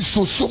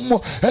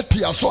pigrisosomo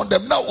etiaso on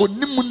them now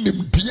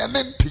onimnimdie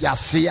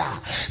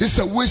enentiase. It's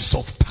a waste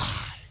of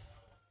time.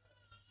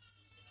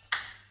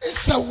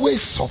 It's a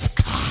waste of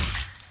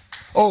time.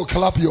 Oh,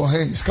 clap your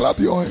hands. Clap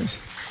your hands.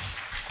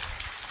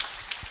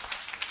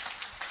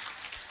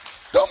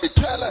 Don't be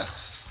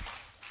careless.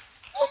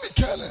 Don't be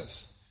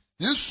careless.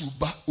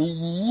 Yesuba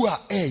uwa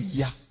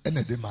eya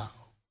enedema.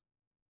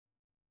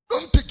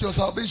 Don't take your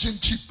salvation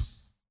cheap.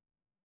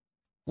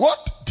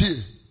 What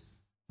dear?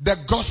 The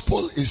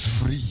gospel is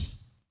free,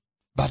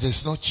 but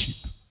it's not cheap.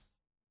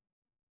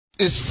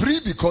 It's free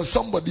because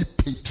somebody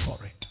paid for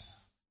it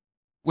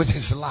with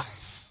his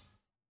life.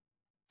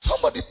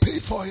 Somebody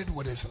paid for it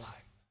with his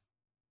life.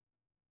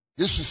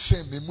 Jesus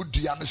said, "Me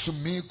mudiane so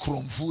me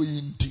kromfu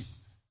yindi."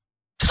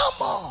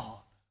 Come on.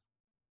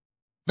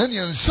 Then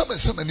you some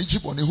ni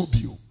jibone ho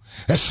bio.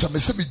 Esame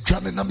me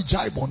dwane na me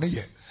jai bone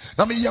ye.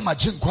 Na me ye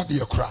magye nkwa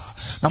de kra.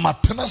 Na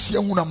matena se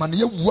hu na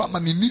mane wu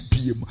amane ni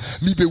diem.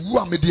 Me be wu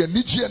amede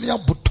anigye ne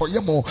abotoye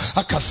mo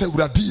akase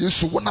urade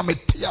Yesu wona me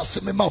te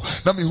ase me ma.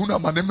 Na me hu na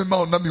mane me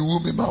ma na me wu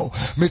me ma.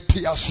 Me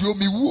te ase o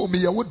me wu o me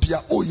ye wo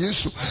dia o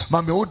Yesu.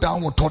 Ma me wo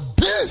down to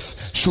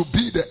this should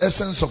be the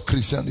essence of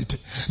Christianity.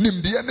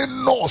 Nimde ne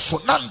no so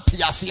nante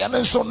ase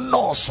ne so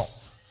no so.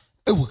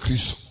 E wo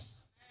Kristo.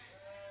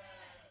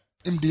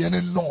 Imde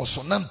ne no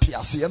so nante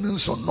ase ne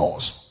so no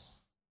so.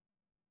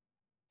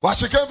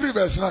 Watch every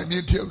verse now. It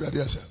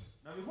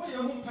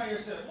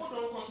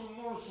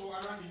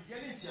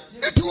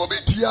will be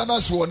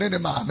Tiana's one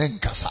in my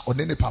menkasa, or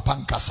any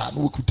papankasa,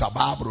 no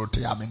kutababro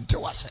te amente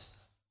wase.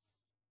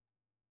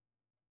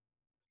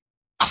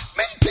 Ah,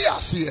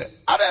 mentias here.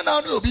 I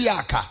don't know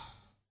biaka.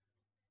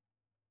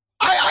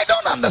 I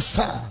don't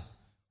understand.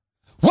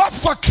 What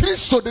for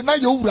Christo deny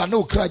you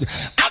no cry?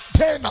 At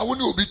 10 I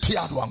will be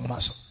tired one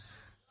maso.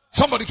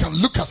 Somebody can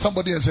look at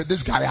somebody and say,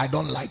 this guy, I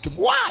don't like him.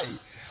 Why?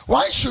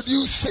 Why should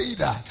you say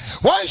that?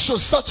 Why should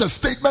such a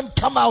statement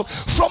come out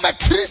from a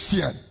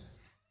Christian?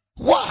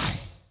 Why?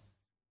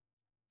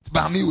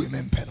 Bami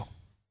women peno.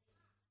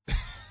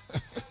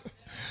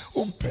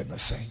 Umpena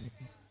saying.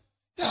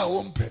 Yeah,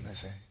 umpena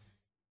saying.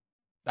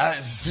 That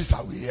is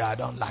sister we I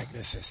don't like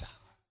this sister.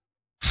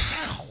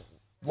 How?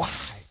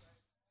 Why?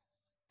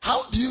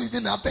 How do you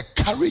even have the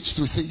courage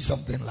to say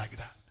something like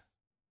that?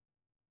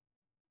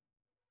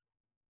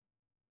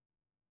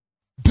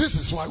 This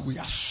is why we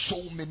have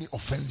so many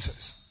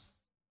offenses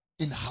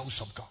in the house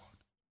of God.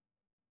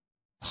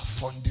 I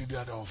offended you,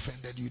 that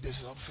offended you, this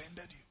has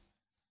offended you.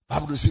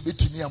 Bible says,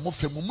 "Betimi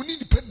amofemu muni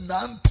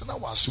dependent na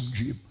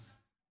wasumdwe."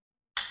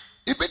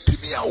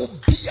 Ebetimi a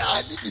obi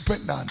a ni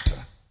dependent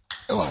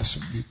e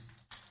wasumdwe.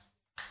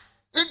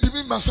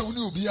 Intimi masa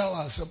uni obi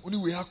awa asem uni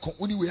we akon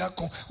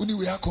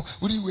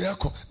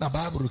na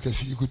Bible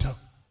kesi ikuta.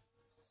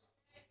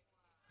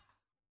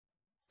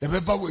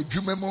 Ebeba we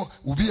adwuma mo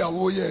obi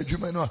awo ye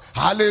adwuma no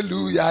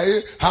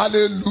hallelujah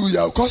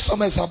hallelujah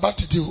customers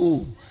about it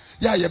home.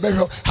 Yeah, you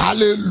better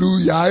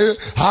hallelujah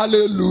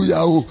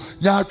hallelujah oh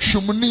nya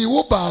twumni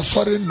wo ba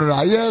sori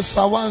nra yes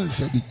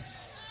awanse bi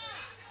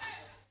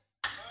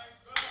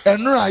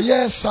enra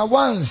yes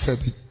awanse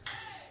bi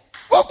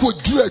wako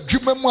du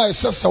adwuma mu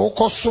ayesesa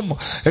wokosom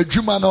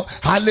adwuma no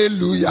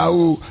hallelujah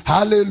oh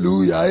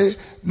hallelujah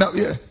now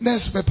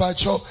next me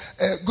pacho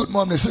good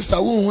morning sister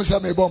who say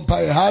me bomb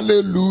pie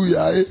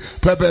hallelujah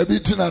papa bi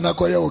tina na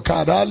koye o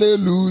card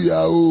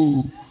hallelujah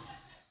oh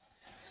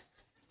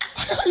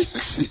are you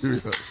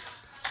serious?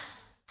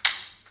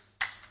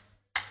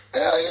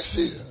 Are you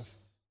serious?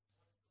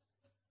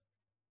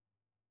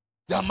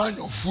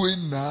 Yamanyo fu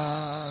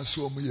na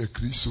so mo ye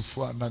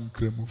Christopher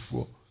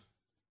anankremufo.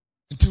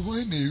 Until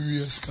when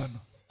areas can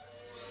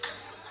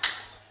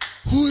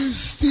who is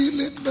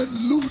stealing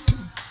and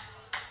looting?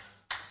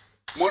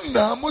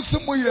 Munda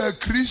musimo ye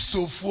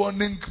Christopher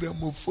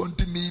anankremufo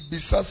ntimi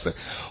bisase.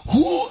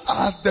 Who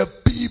are the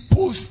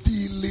people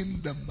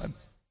stealing the money?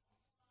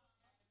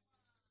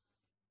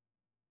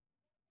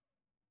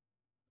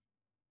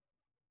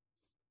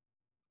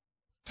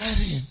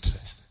 Very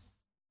interesting.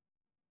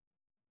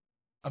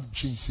 I'm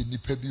changing the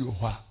pebi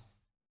oha.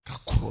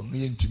 Kakrono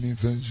yentimi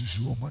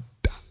mfansusu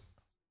omoda.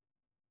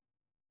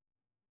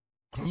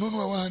 Krono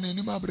no wa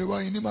ni ma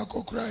brewa ni ma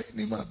kokra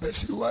ni ma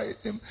besi wa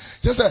ni.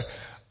 Just say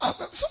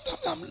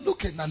sometimes I'm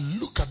looking and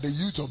look at the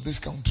youth of this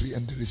country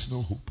and there is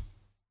no hope.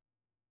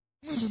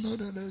 No,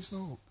 there is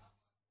no hope.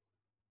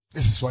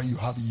 This is why you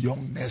have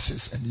young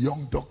nurses and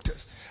young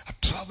doctors are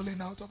traveling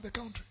out of the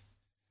country.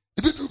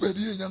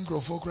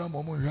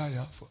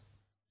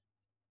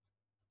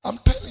 I'm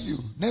telling you,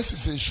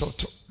 nurses is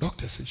short,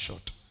 doctors is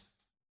short.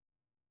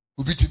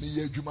 Ubitimi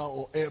Yejuma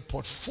or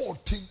airport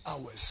 14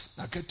 hours.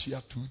 Na get you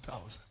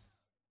 2,000.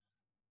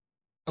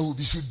 I will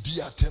be so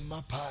dear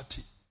tema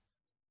party.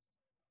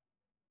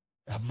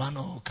 A man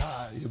or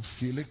car, you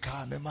feel a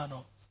car, a man.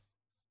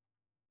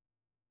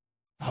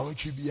 I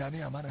want you be a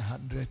man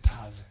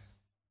 100,000.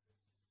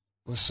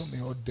 Or some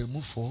or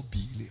demo 4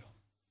 billion.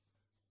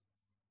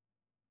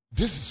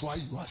 This is why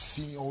you are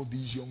seeing all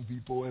these young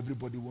people.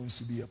 Everybody wants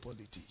to be a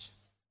politician.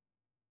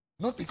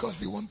 Not because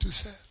they want to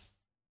serve.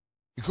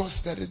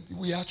 Because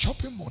we are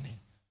chopping money.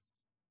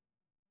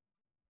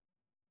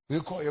 We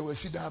call you, we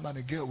sit down and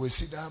a girl, we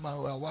sit down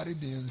and we are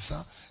worried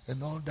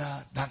and all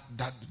that.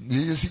 That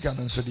you see, can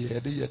answer the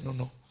head yet.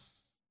 No.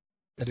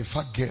 The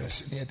fat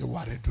girls near the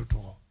worried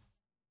door.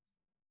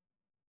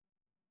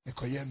 They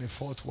call you my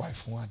fourth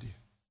wife one day.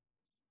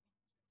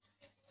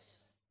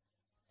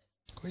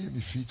 Call you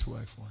my fifth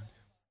wife one day.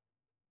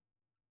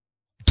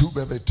 Two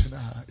baby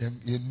tina,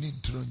 you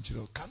need to run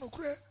to Kano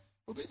Cray.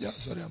 Obeja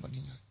sorry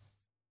amaninya.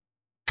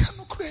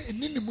 Kano kure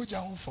enini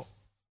moja honfo.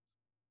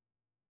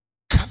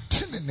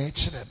 Katene ne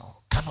kire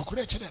no. Kano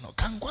kure kire no.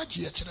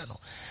 Kangwaji e kire no.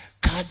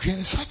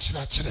 Kadwensa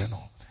kire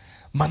no.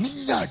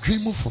 Maninya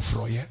adwen mu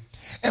foforo ye.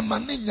 E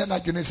maninya na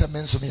adwen se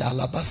menso me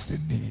alabaster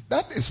ni.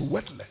 That is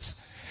worthless.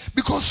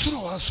 Because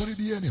soro sorry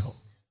bi eni ho.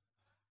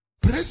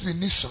 Praise be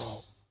ni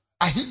soro.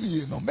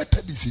 Ahini no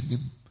Methodist ni.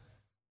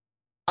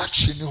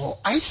 Action ni ho.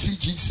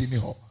 ICGC ni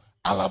ho.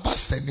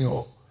 Alabaster ni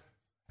ho.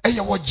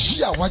 Eya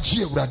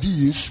wajia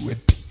uradi Yesu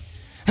edi.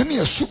 Eni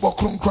esubo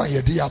kronkron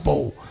yedi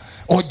abo.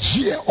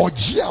 Ojia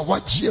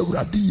wajia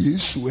uradi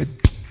Yesu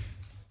edi.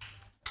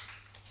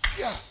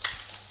 Yeah.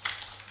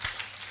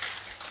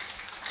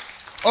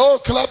 Oh,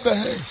 clap the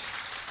hands.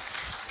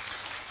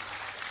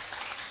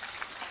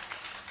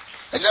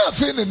 Enya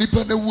fe na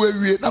nipa na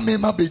wuawie na me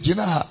ma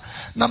begina ha.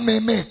 Na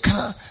me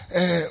ka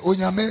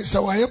onyame se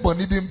waye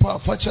boni bi mpa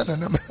afacha na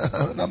na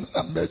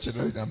meche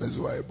na onyame se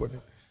waye boni.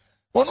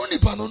 Ono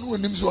nipa no no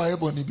nim so waye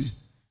boni bi.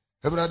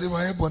 Everybody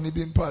waye boni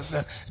bi mpa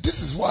say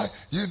this is why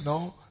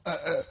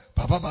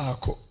papa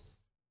baako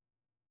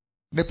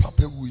ne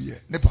papa wuye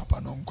ne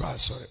papa no nkwa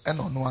asore e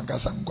no no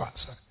angasa nkwa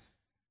asore.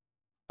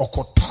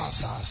 Okota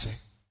asase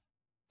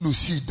no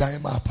si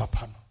dan ma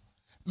papa no.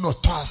 No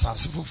to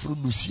asase foforo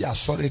no si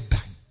asore dan.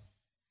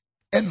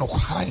 Eno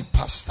high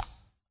pastor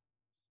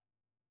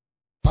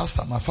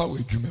mafa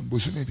we dwuma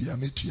mboso me bia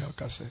metua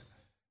akase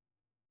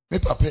me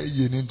papa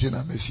yie ne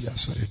ntina mesi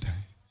asore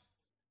dan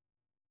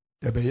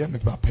ya be ye me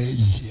papa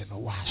yie no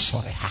wa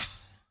asore ha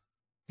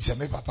ise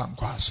me papa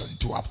nkwa asore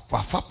nti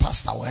wa fa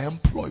pastor wa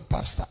employ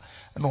pastor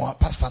no wa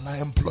pastor na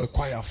employ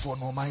choir for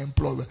no ma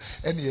employ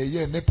ene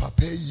ye ne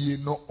papa yie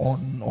no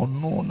on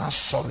na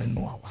asore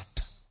no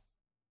awata.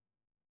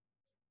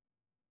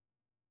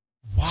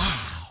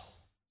 Wow.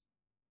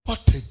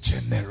 What a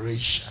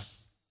generation.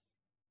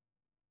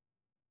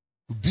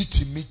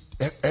 Beat me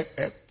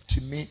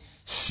to me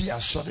see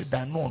a sorry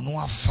that no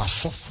afa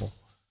sofo.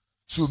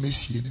 So me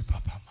see any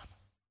papa man.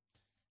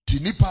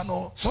 Tinipa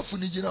no sofo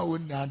ni jina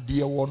won na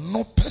de wo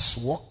no pes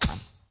wo kan.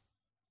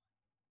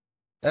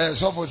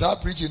 Sofo sa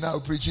preaching now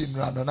preaching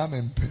rando na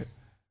mempe.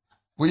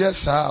 We yes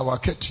sir our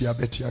ketia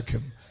betia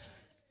kem.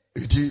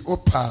 Iti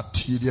opa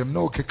TDM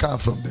no keka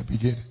from the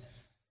beginning.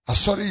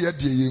 Asori ye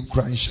die ye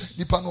nkran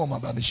nipa no ma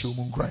ba ne hye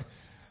mu nkran.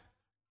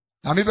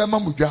 Nyame be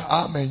mamu dwa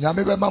amen.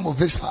 Nyame be mamu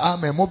visa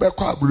amen. Mo be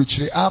kwa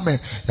abuluchire amen.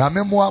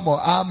 Nyame mo amo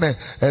amen.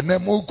 Ene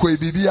mo kɔ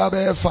bibia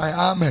be fine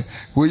amen.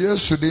 Wo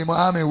Yesu de mo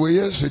amen. Wo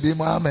Yesu de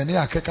mo amen. Ni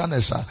akeka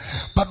nesa.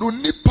 But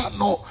nipa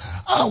no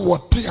a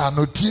wote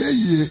ano tie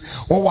ye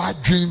wo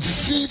wadwen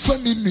fifa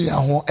ni nua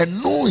ho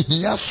eno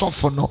hia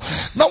sofo no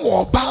na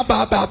wo ba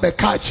be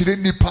ka kire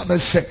nipa no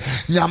se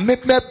nyame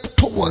be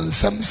to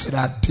wonsam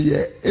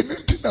srade enu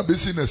ntina be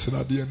si na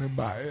srade ne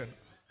ba.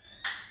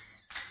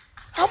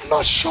 I'm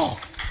not sure.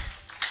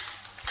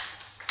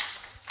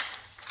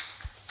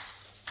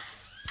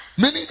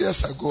 Many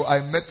years ago,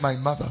 I met my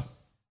mother,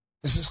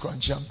 Mrs.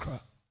 Kranchankra.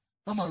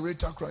 Mama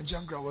Rita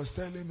Kranchankra was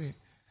telling me,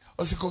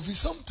 I said, Kofi,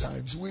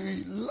 sometimes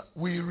we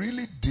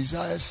really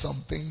desire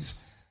some things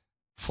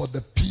for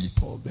the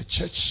people, the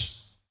church,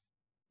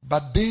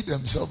 but they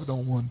themselves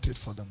don't want it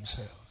for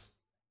themselves.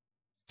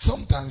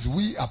 Sometimes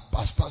we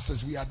as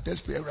pastors, we are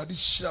desperate. Already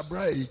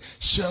Shirabray,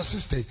 Shira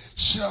sister,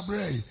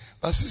 Shirabray,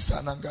 but sister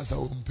Ananga's our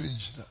own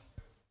page.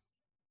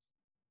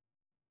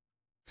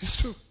 It's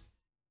true.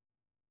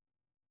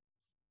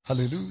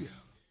 Hallelujah.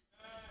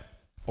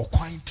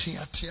 Okwan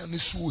tia ne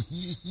so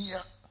hia.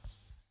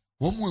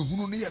 Wo mo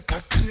ehunu ne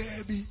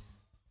kakra bi.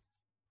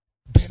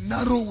 The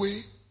narrow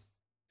way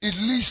it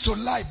leads to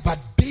life, but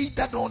they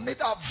that on it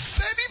are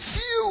very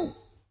few.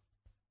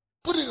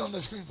 Put it on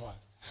the screen for us.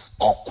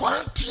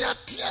 Okwan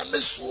tia ne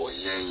so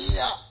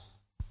hia.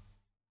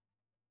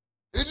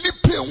 Eni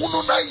pe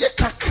ehunu na ye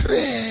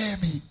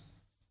kakra bi.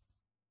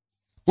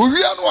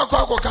 Owi anu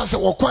akwa kan se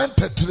okwan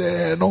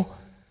tetre no.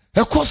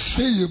 Ekọ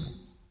seyem.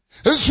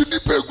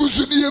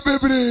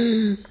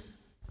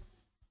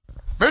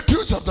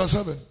 Matthew chapter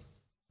 7.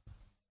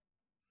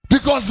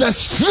 Because the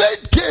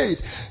straight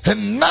gate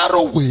and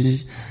narrow way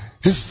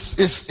is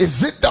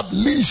it that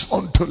leads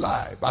unto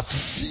life, but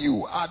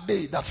few are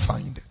they that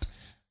find it.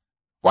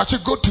 Watch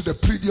it, go to the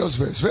previous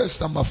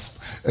verse number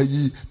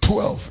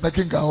 12.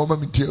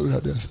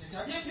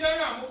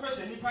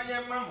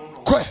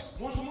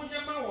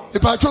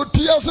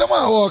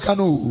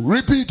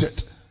 Repeat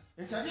it.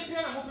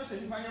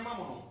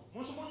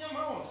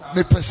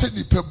 Me pese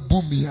nipa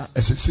bumia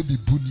esese bi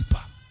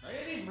bunipa.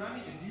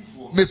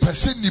 Me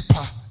pese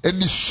nipa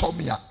eni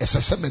somia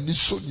esese me ni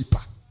so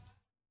nipa.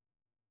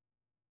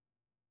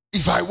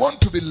 If I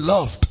want to be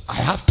loved, I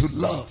have to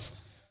love.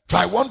 If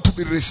I want to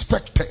be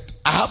respected,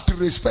 I have to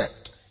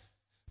respect.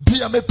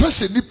 Dia me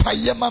pese nipa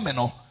yema me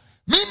no.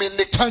 Mimi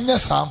ni kanya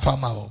sa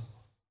amfama ho.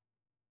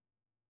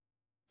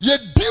 Ye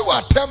di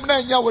wa tem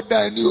na nya wo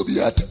dan ni obi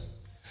atem.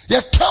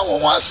 Ye ka wo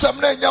asem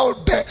na nya wo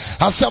de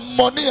asem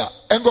money a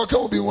engoke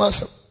obi wo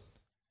asem.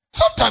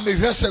 Sometimes we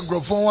hear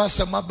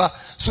some about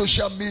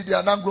social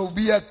media and will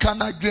be a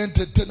cana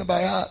granted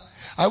by heart.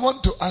 I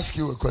want to ask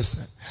you a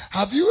question.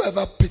 Have you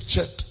ever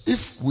pictured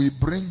if we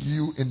bring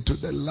you into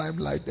the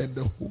limelight and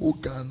the whole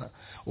Ghana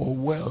or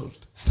world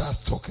starts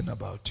talking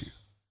about you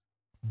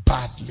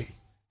badly?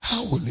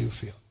 How will you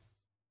feel?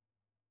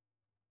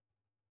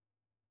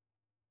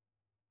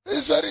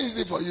 It's very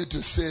easy for you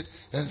to sit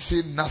and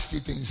say nasty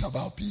things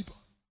about people.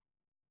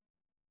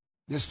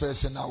 This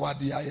person, now what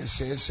the I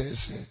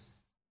say.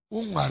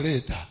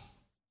 Unwareda.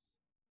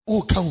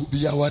 O can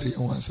be a worry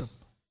once.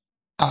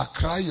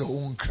 Cry your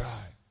own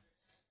cry.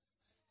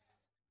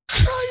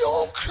 Cry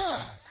your own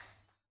cry.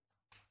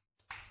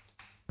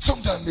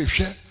 Sometimes we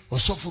share or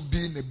suffer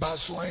being a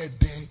bass one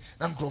day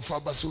and grow for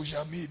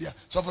social media.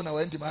 Suffer now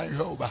went to my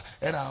roba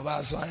and I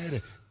was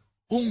one.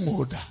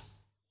 Unmoda.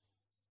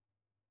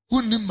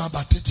 Unim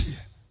mabatiti.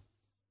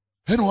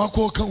 And what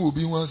can will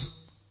be once.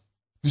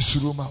 Miss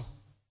Roma.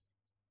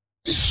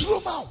 Miss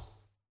Roma.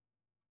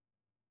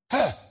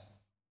 Hey.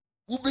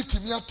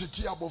 Ubetimi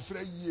atete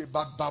abofra yie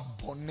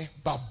babone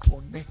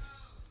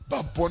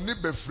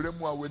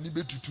befrem a wani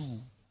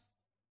betutu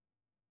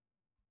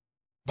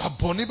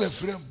babone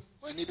befrem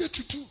wani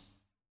betutu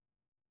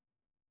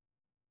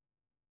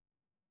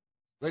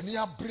wani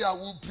abre a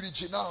wo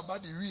preach na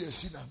about the we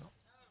asi na no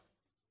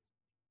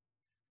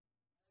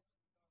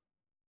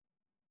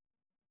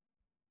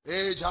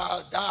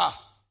child da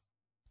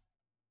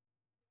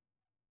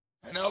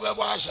and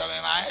obebo asha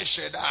me ma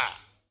ehye da.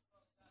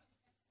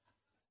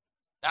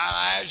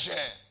 I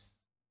share.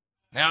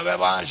 Never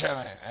wash me,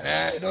 and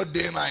I don't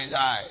do my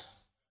side.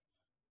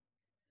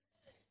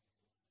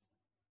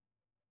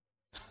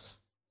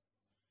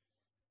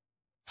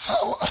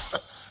 How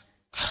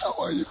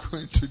are you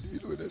going to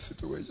deal with a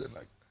situation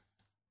like that?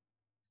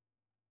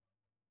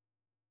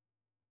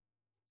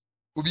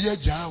 Ubiya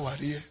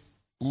jawariye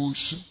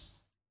usu.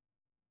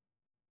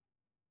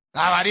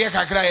 Na wariye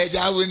kakra ye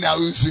jawu na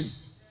usu.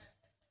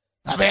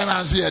 Na be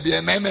man see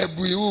de meme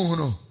bui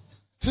hu.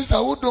 Sister,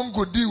 who don't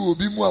go deal will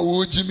be more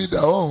wo Jimmy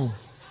da on.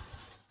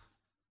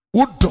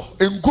 Udo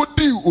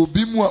enkodi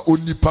obi mu a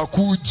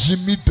onipaku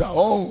Jimmy da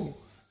on.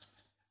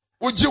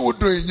 Oje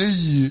wodo enye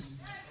yie.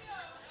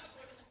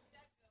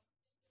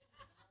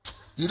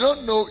 You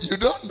don't know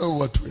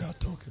what we are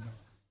talking about.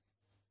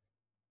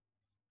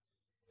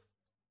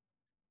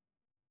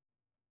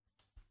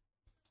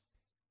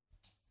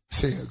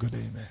 Say a good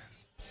amen.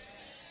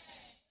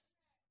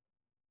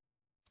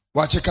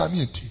 Watch a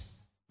community.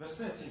 Verse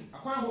 13.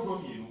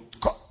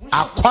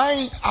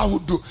 Akwan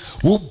ahudu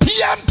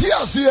obi ante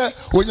ase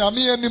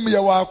onyame anim ye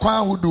wa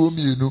akwan ahudu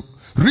mienu.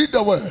 Read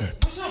the word.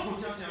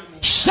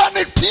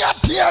 Shane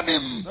tia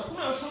nim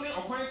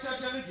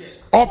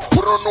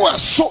opuru no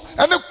eso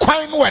ene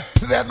kwan no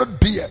etre no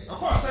de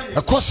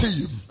ekose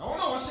yim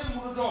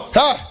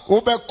ha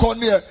obekọ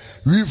ne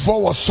we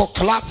for was so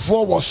clap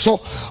for was so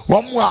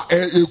one more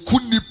eku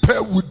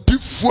nipa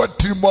wudifo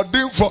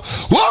atrimodinfo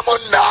womu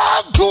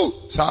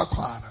nagu sa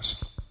kwan so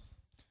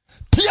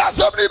tia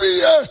sabri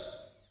biye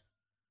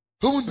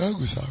womu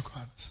nagu sa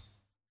kwan so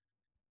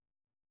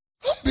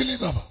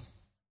unbelievable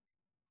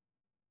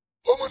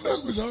womu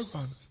nagu sa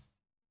kwan so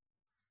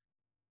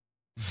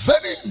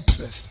very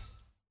interesting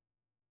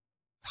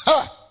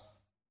ha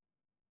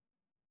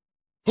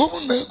womu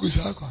nagu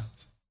sa kwan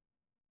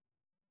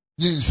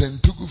yin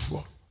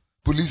sentugufo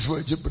police for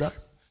ejibra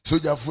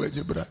soldier for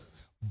ejibra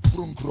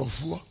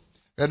brunkrofo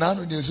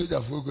enano ni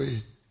soldier for go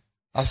e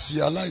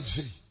asia life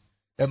say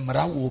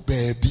emra wo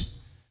baabi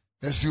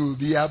esi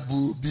obi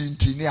abu bi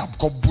ntini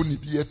akobu ni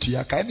bi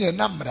atua kan ne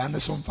na mra ne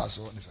so mfa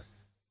so ne say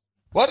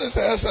what is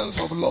the essence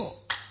of law?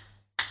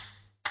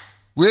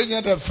 When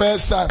you're the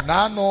first time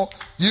nano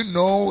you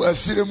know a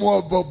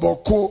ceremony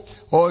boboko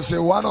or say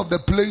one of the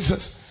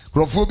places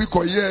Krofobi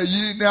koye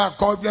yi ne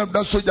akobia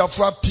da soja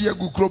fa tie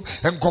gu krom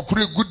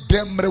enkokure gu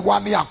demre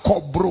wane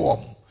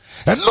akobro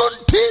eno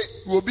nti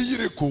obi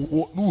yire ko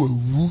no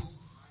wawu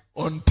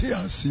onte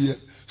ase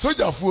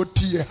soja fo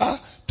tie ha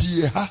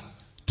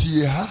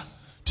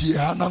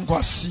na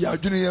nkwase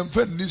adwene ye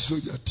mfa ni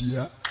soja tie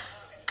ha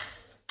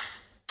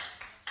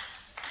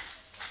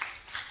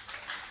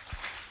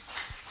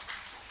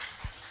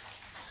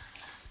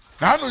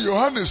nano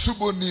Yohane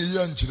subo ni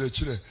ya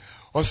nchirechire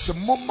ose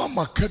mama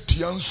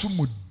makatia nso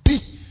mu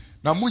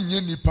na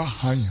munye nipa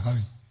hai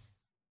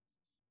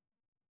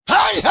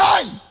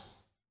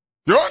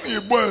yoni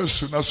igbo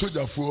na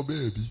soldier for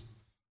baby.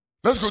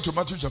 Let's go to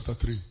Matthew chapter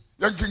 3.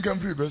 Young king can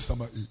read verse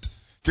number 8.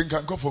 King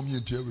can come from here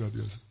into everybody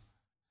else.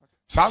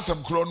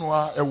 Sasam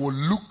Kronoa e will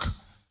Luke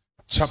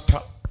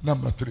chapter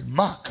number 3.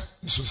 Mark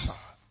so sa.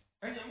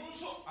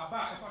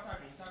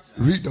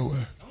 Read the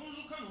word.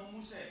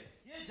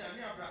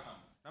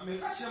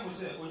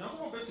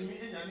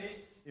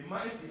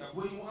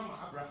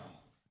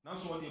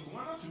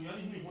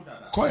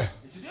 Koe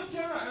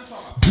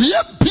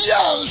bia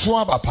nso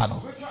abapa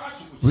no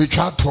we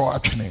try to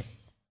atwene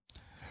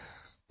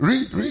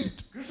read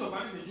Kristo ba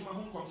ne djuma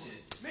ho nkomse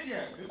me de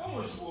me fa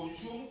mosuo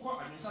nsuo mu kọ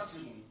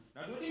anwensatire mu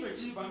na do di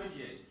mechi ba no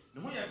de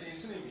ne ho ye den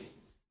sene me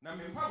na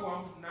me mpago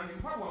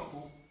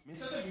ampo me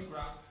sese bi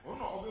kura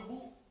ono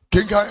obebu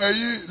Kinga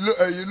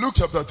Luke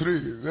chapter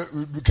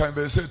 3 we can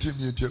verse 13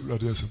 me tie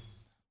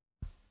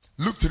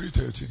Luke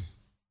 3:13.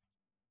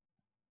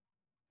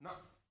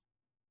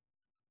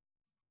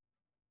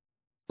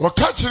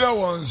 Okachira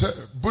one say,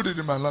 put it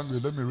in my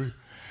language, let me read.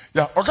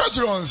 Yeah,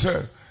 Okachira one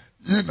say,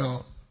 you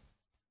know,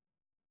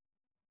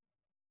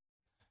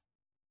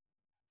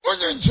 when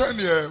you enjoy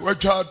here,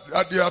 what you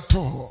at the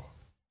ato.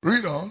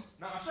 Read on.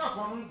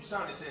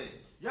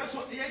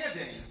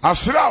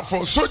 Asra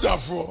for soldier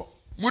for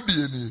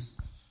Mudieni,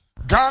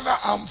 Ghana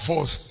Armed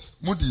Forces,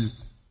 Mudi.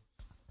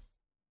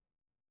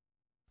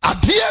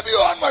 Adie bi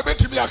on my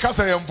betimi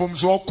akasa yem from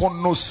so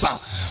konosa,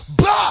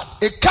 but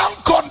it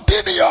can't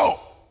continue.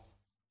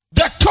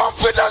 The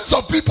confidence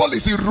of people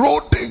is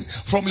eroding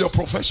from your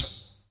profession.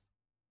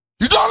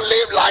 You don't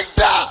live like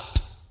that.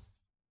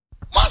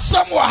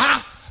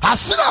 Masamwa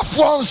asina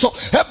fonso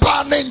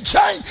eba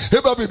nenchan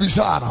eba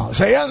bibisana.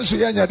 Say yansu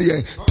yanya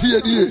die tie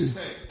die.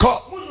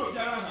 Ko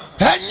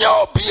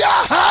enyo bia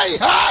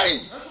high.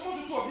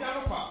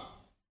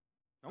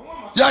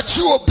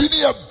 Yachi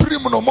obini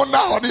ebrim no mo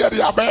na ode de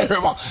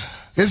abehema.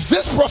 Is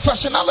this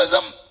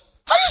professionalism?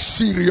 Are you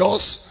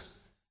serious?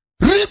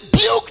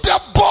 Rebuke the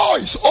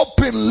boys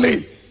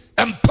openly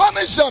and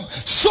punish them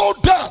so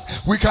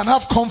that we can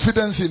have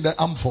confidence in the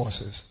armed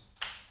forces.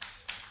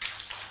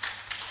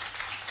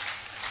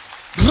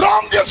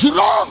 Wrong is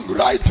wrong,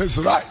 right is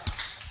right.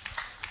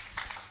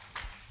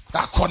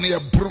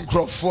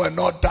 Brunkroff and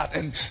all that,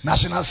 and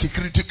national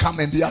security come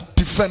and they are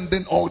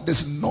defending all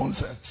this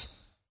nonsense.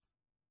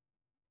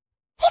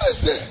 What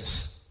is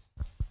this?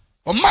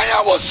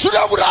 Omaya was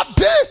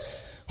Sudawurade.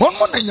 One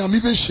more than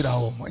Yamibe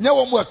Shiraum. And you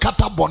want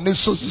kata bonnet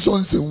so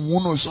sons and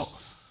wuno so.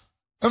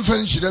 And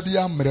French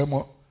Rabia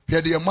Mremo.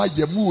 Hediamai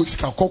Yamus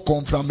Kako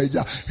come from Major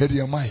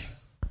Hediamai.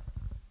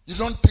 You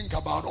don't think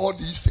about all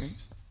these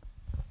things.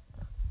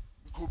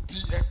 You could be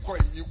a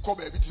coin, you come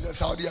a bit to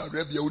Saudi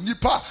Arabia,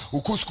 Nipa,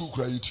 Uko school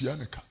cry to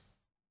Yanaka.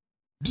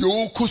 The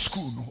Oko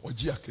school no or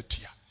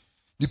Giaketia.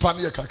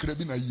 Nipania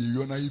Kakrabina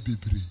Yona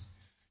Bibri.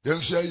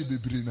 Yansia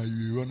Bibri na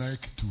Yona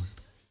to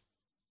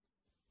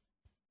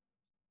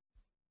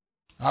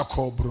I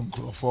call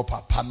Brunkro for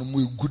Papa, no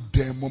we good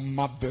them,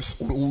 mad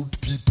this old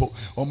people,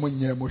 and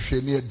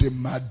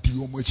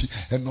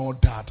all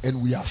that.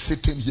 And we are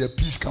sitting here,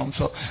 Peace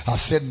Council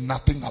has said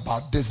nothing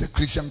about this. The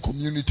Christian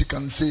community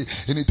can say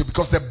anything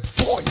because the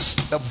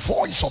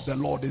voice of the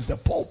Lord is the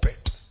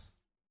pulpit.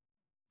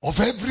 Of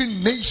every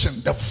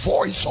nation, the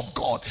voice of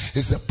God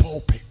is the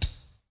pulpit.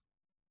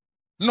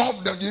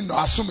 Not that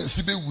assume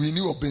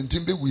winnie or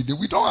bentimbe winnie.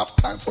 We don't have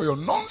time for your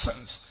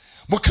nonsense.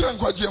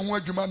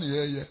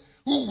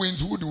 Who wins?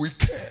 Who do we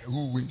care?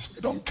 Who wins?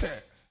 We don't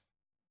care.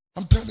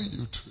 I'm telling you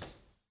the truth.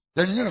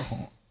 Then you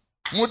know,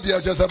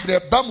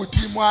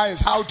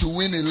 is how to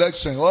win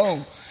election.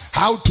 Oh,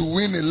 how to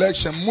win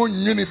election. How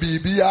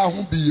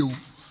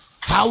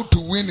to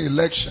win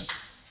election.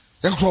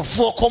 And for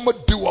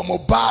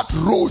bad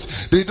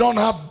roads, they don't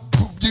have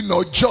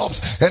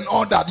jobs and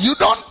all that. You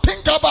don't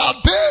think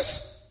about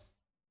this.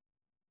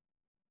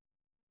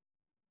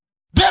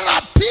 There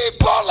are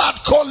people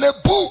at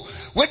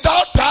Kolebu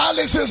without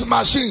dialysis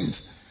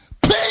machines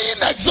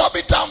paying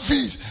exorbitant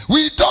fees.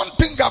 We don't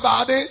think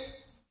about it.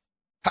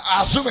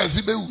 As soon as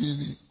they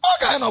win, what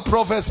kind of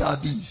prophets are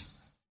these?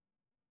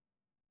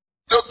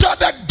 Look at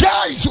the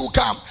guys who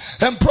come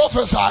and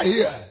prophesy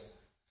here,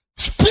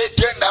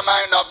 speaking the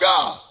mind of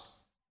God.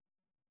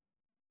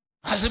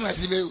 As soon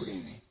as they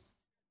win.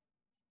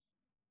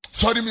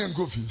 Sorry, me and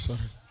Kofi. Sorry.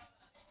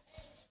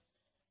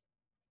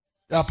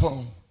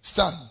 Yapon,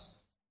 stand.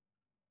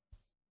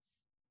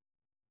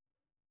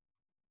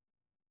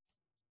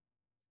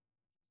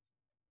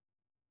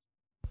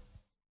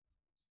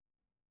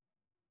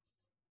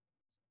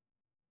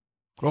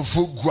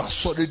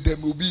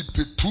 Them will be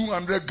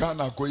 200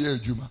 Ghana.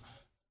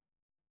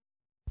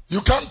 You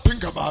can't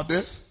think about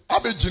this. We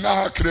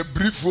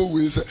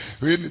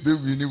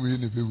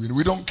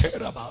don't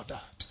care about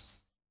that.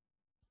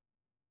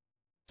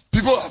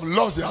 People have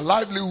lost their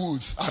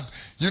livelihoods at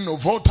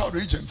Volta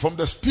region from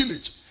the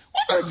spillage.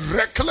 What a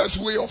reckless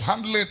way of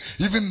handling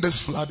even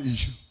this flood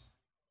issue.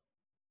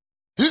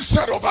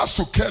 Instead of us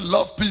to care,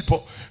 love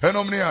people, and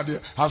what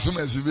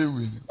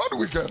do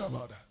we care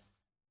about that?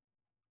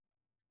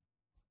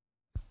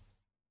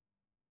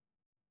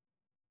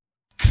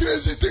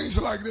 Crazy things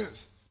like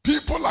this.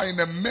 People are in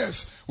a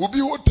mess. Will be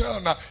hotel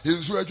now.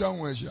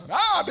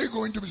 How are they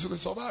going to be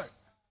survive?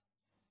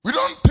 We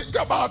don't think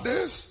about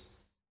this.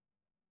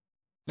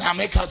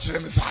 Nyame.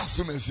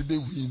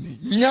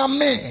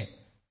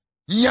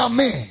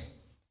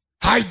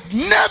 I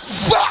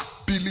never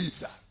believe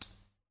that.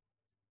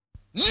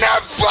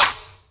 Never.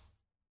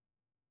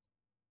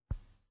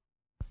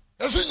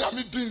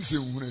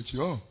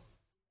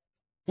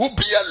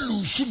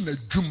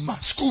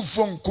 School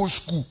from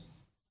school.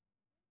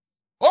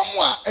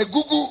 Omwa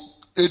egugu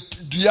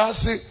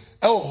eduase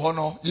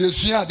hono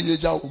yesua de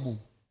eja omu.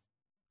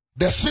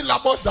 The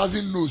syllabus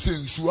doesn't know say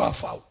nsu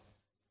afa.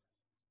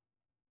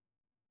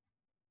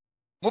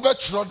 Mobe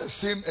throw the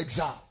same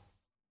exam.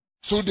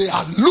 So they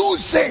are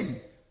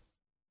losing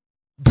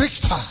big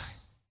time.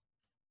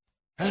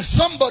 And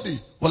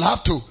somebody will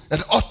have to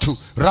and ought to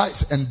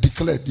rise and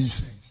declare these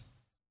things.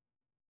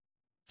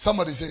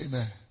 Somebody say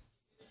amen.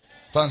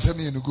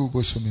 Fansemi enugu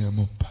bosomi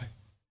emumpai.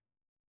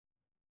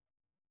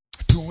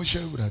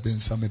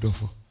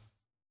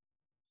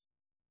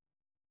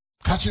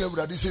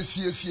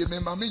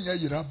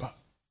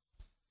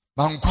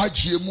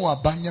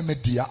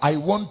 I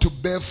want to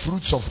bear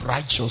fruits of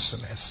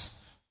righteousness.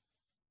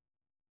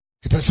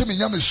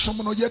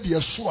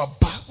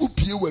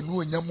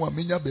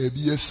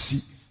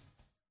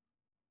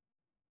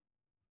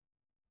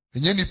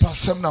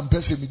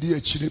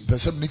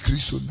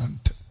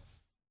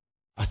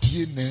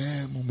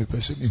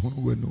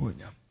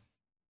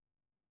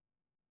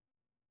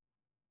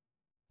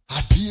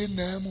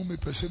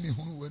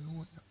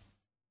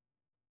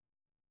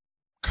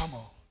 Come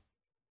on.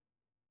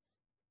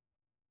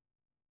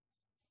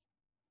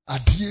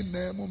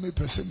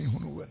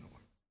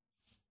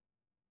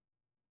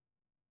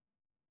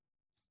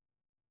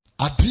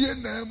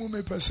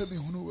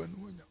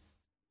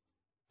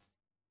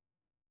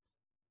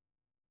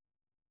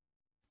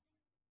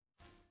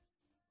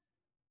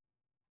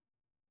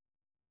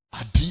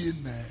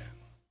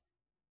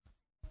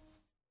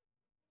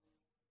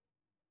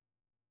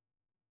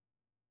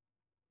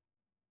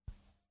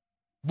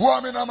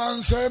 Buamina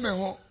man say me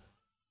ho.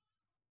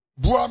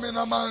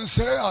 Buamina man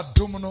say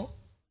adomno.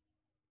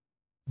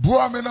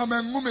 Buamina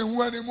men ngume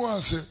huani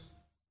muase.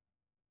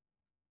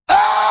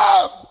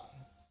 Ah!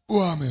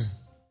 Buame.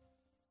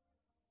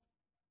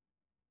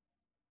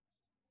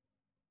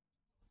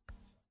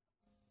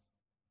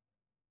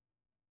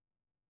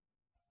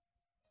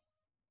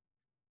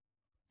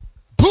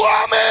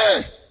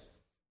 Buame!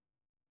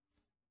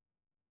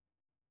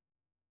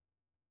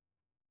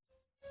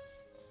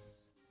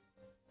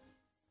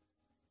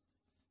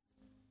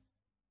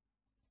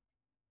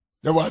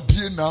 There were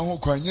dear now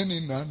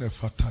kwanyeni na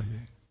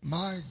nefataye.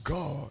 My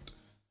God.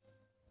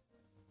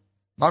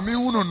 Mami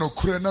uno no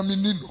kure na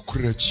mini no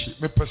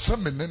kurechi. Me pesa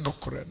mene no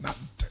kure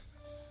nante.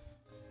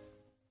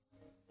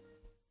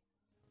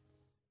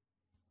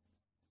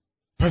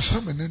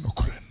 Pesa mene no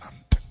kure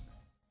nante.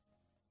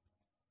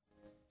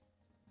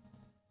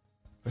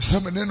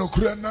 Samene no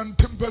kura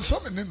nante,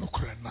 samene no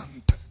kura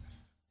nante.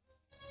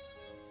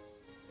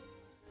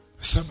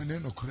 Samene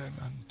no kura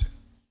nante.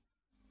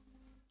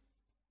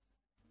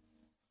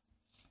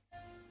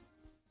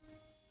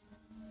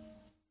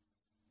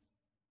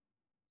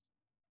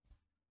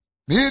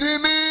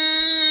 Mirimi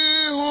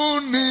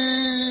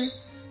huni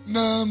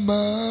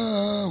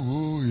nama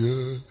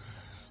uye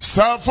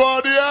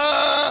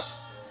safodia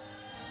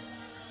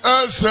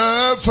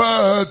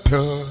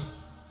asafata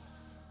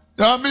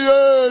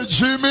yamiye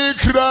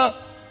jimikra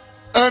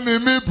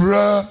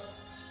animibra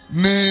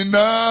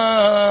nina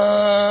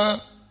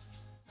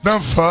na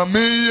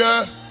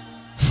familia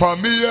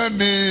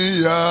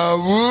ni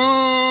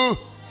yawu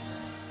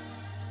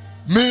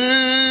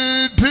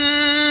midimi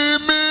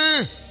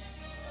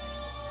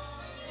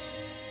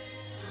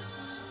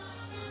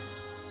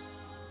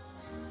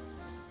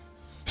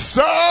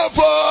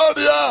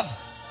Savoria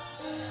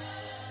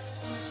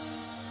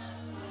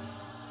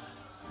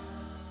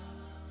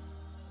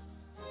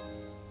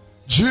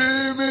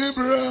Jimmy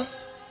Bra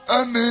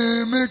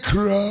Anime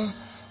Kra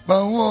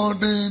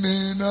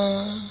Mawandinina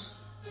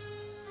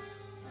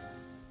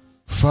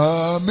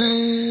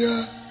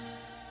Familia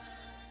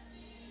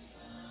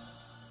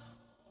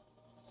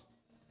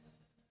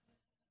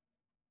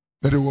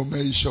Ere wo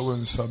me show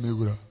and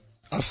samibra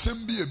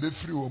Assembly be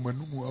free woman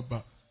no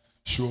aba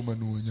show man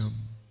no nyam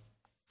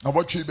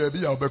Abotwe baby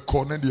a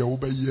obekọ ne de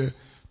obeye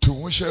to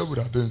wo hye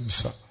awurade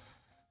nsa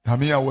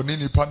Hame a woni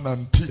nipa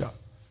nantia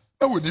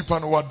na woni nipa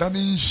no wadane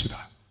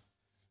nhira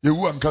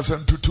yewu ankasa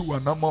ntutu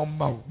wanama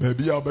ma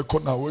baby a obekọ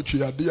na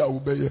watwe ade a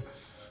obeye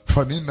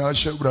fani na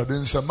hye awurade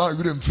nsa ma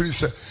wire mfiri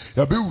se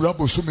ya be wura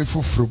bosome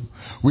fofrom.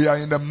 We are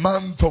in the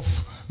month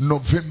of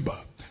November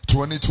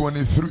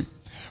 2023.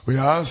 We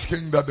are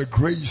asking that the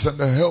grace and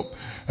the help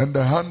and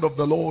the hand of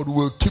the Lord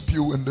will keep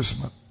you in this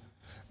month,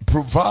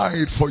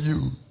 provide for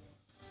you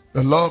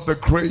the love, the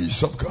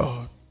grace of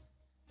God.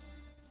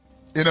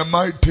 In the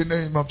mighty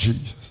name of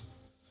Jesus.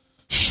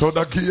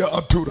 Shodakia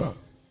Atura.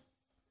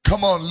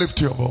 Come on, lift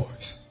your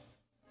voice.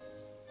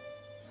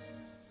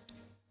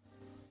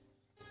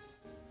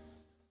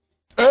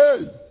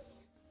 Hey!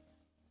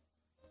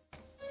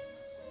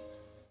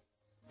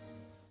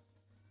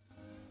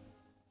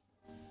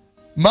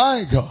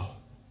 My God.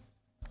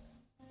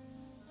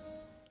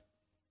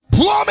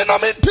 Buame na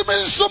mintimi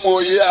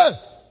nsumu ye.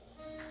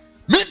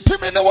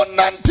 Mintimi ne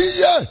wonanti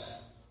ye.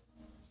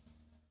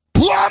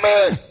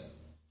 Buame.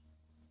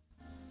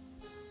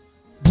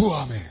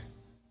 Buame.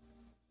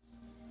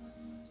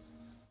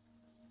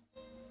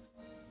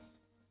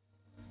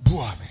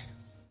 Buame.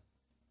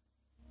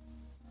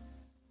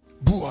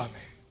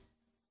 Buame.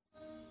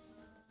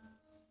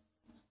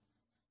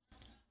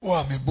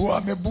 Buame,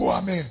 buame,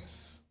 buame.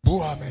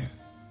 Buame.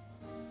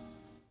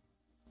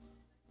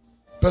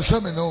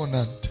 Pasame no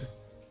nante.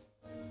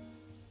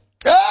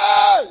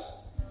 Hey!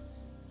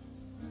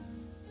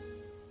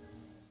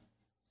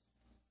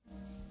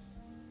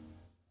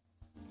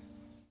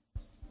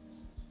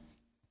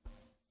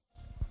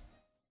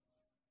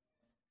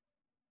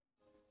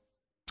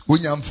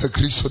 Unyam fe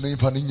Kristo na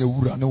ifa ne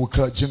nyawura na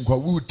wokra jenkwa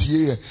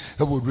wutie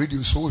e wo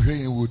radio so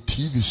hwe wo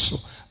TV so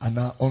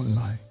ana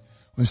online.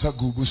 Wensa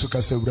gugu so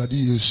kasa urade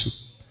Yesu.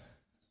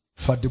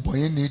 Fa de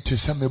boye ni te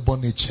se me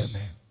bone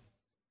chene.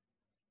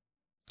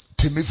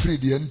 Temi free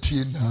de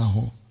antie na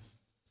ho.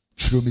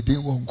 Chiro me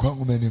den wo nkwa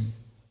ngomanim.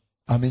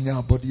 Amenya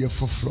abode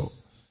foforo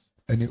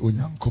ene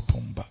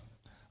onyankopon ba.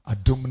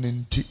 Adom ne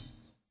nti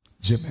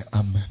jeme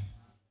amen.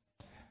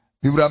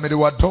 Bibra me de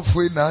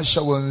wadofo na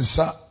ahya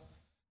wonsa.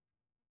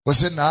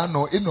 Wose na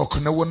no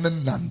Enoch ne won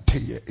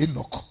nanteye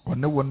Enoch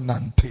one won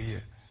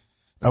nanteye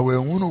na we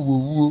hunu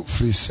wo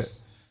free se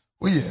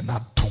oye na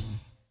dom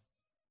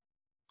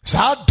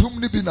sa dom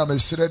ni bi na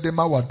mesere de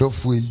ma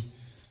wadofo yi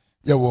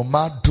ye wo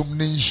ma dom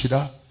ne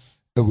nhira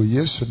e wo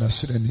Yesu na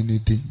sere ni ne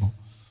dimo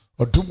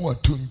odom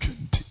watu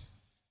ntwenti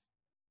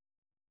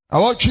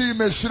awotwi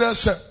mesere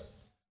se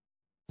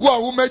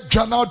wo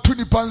medwa na atu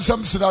nipa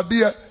nsam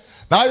sirade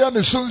na ya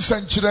ne so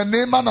nsankyere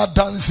ne ma na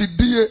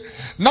dansidie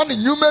na ne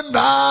nyume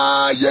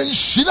na ye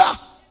nhira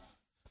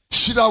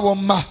shira wo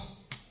ma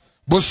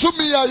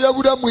bosumi ya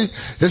yawura mu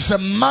is a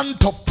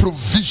month of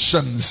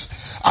provisions.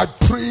 I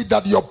pray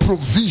that your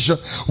provision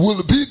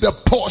will be the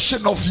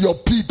portion of your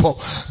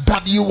people,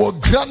 that you will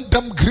grant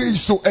them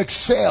grace to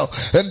excel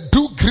and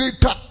do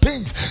greater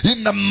things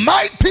in the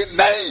mighty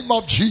name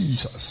of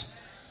Jesus.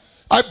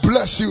 I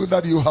bless you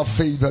that you have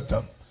favored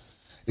them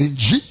in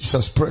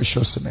Jesus'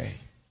 precious name.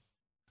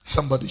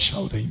 Somebody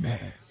shout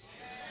amen.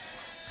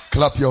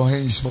 Clap your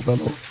hands for the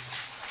Lord.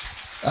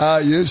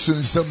 Yes,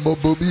 and some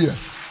bobia.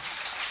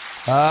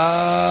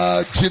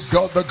 Give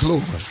God the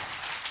glory.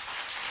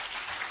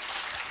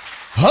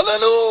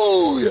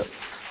 Hallelujah.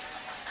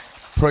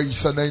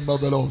 Praise the name of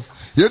the Lord.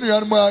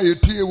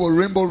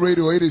 Rainbow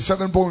Radio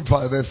 87.5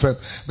 FM.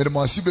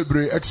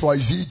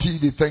 XYZ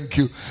TV. Thank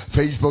you.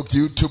 Facebook,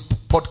 YouTube,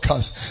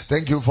 podcast.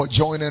 Thank you for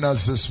joining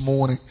us this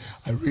morning.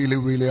 I really,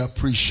 really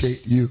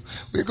appreciate you.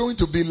 We're going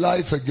to be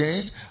live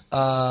again.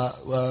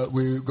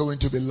 We're going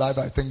to be live,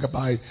 I think,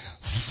 by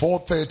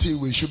 4:30.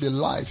 We should be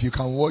live. You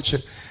can watch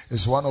it.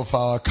 It's one of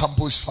our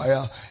Campus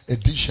Fire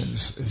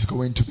editions. It's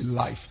going to be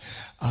live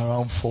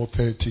around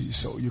 4:30.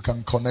 So you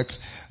can connect.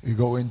 You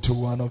go into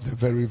one of the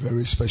very,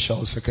 very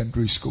special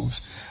secondary schools.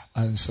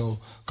 And so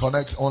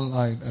connect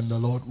online and the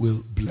Lord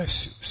will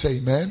bless you. Say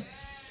amen.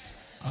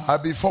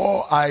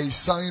 Before I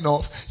sign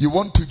off, you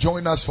want to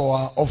join us for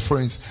our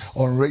offerings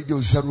on radio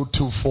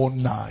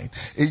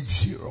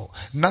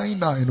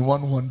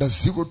 0249809911.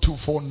 That's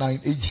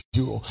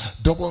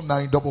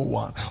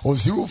 0249809911 or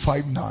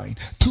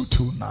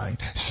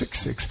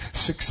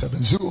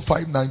 05922966667.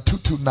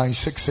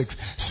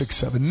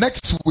 05922966667.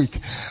 Next week,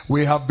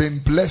 we have been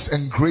blessed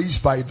and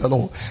graced by the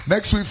Lord.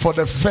 Next week, for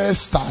the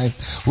first time,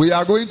 we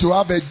are going to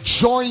have a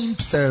joint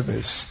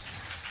service.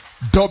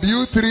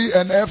 W3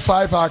 and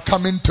F5 are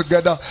coming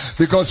together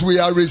because we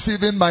are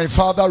receiving my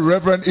father,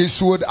 Reverend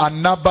Eastwood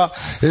Anaba,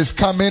 is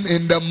coming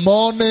in the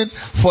morning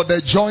for the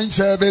joint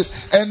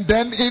service, and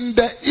then in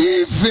the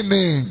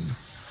evening.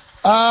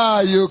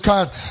 You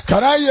can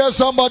I hear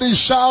somebody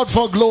shout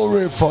for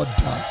glory for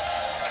that?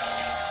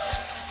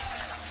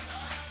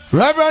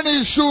 Reverend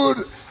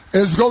Eastwood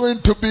is going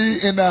to be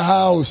in the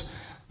house.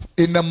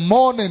 In the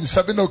morning,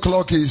 7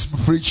 o'clock, he is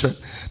preaching.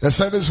 The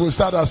service will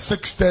start at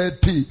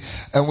 6:30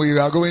 and we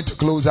are going to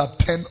close at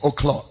 10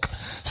 o'clock.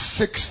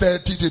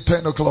 6:30 to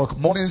 10 o'clock.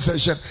 Morning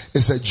session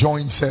is a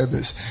joint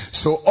service.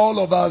 So all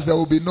of us, there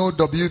will be no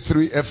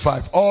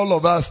W3F5. All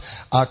of us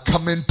are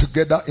coming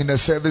together in a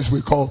service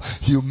we call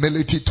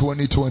Humility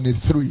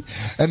 2023.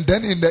 And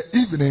then in the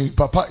evening,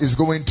 Papa is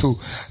going to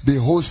be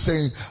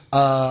hosting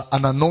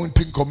an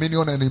anointing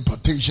communion and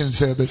impartation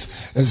service.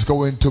 It's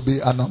going to be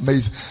an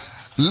amazing.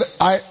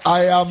 I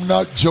am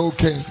not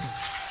joking.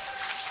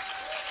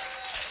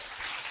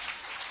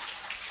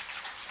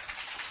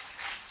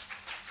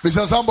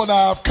 Mr. Sambon,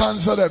 I have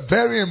cancelled a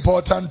very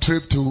important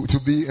trip to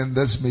be in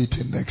this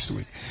meeting next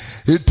week.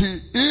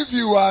 If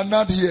you are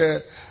not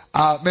here,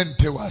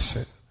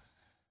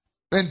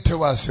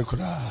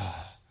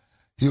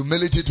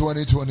 Humility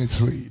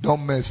 2023.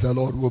 Don't miss. The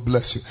Lord will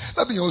bless you.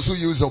 Let me also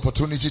use the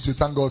opportunity to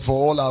thank God for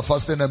all our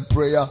fasting and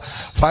prayer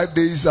 5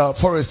 days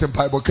Forest and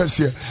Bible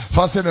here.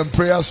 Fasting and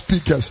prayer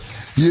speakers.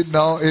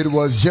 It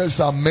was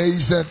just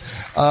amazing.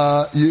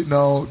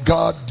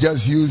 God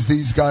just used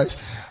these guys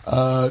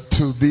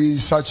to be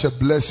such a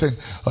blessing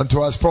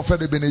unto us.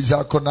 Prophet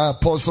Ebenezer Konai,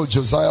 Apostle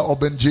Josiah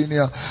Oben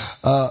Jr.,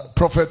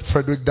 Prophet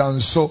Frederick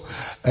Danso,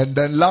 and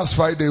then last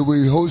Friday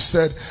we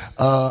hosted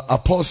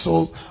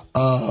Apostle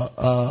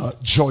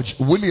George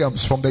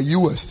Williams from the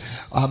US.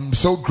 I'm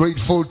so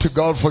grateful to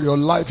God for your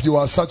life. You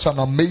are such an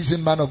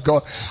amazing man of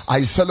God.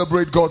 I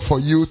celebrate God for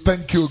you.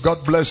 Thank you.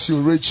 God bless you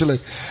richly.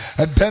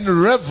 And then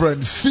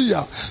Reverend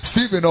Sia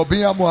Stephen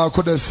Obiamu,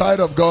 the side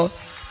of God,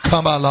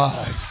 come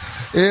alive.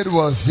 It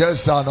was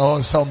just an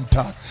awesome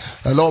time.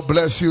 The Lord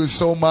bless you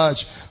so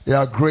much. We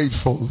are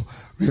grateful.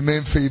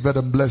 Remain favored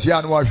and blessed.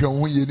 And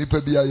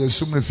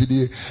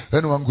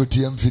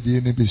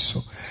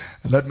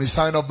let me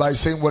sign off by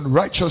saying, when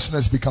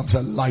righteousness becomes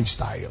a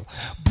lifestyle,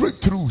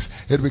 breakthroughs,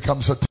 it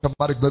becomes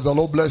automatic. But the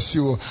Lord bless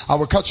you. I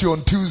will catch you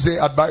on Tuesday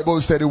at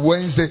Bible Study,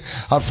 Wednesday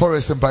at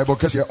Forest and Bible.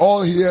 Because you're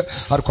all here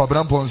at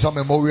Kwabrampo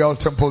Memorial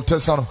Temple,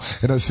 Tesano,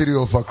 in the city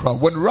of Accra.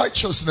 When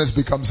righteousness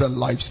becomes a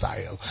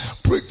lifestyle,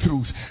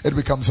 breakthroughs, it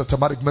becomes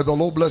automatic. May the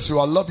Lord bless you.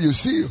 I love you.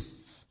 See you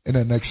in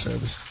the next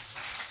service.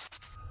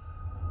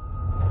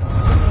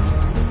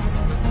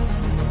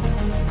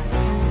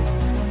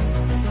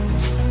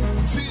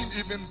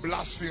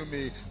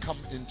 Blasphemy come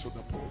into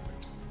the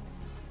pulpit.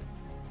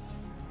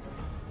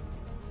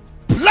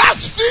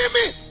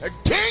 Blasphemy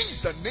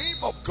against the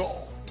name of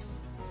God,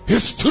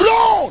 His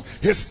throne,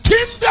 His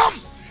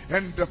kingdom,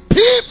 and the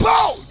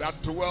people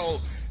that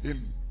dwell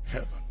in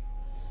heaven.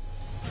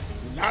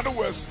 In other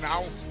words,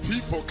 now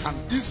people can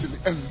easily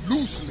and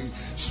loosely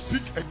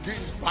speak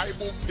against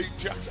Bible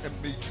patriarchs and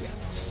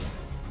matriarchs.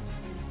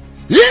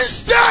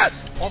 Instead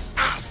of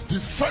us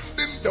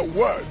defending the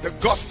word, the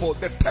gospel,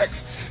 the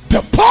text,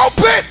 the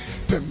pulpit,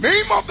 the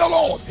name of the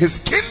Lord, His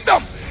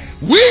kingdom,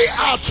 we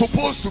are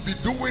supposed to be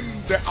doing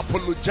the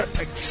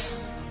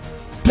apologetics,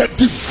 the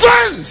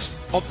defense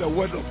of the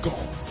word of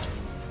God.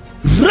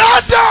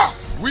 Rather,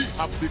 we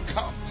have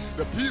become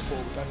the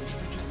people that is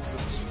speaking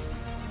words.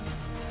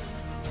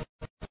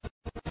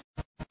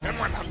 And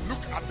when I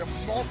look at the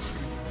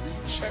mockery in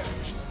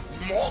church,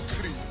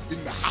 mockery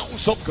in the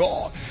house of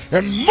God,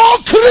 and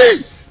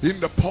mockery in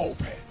the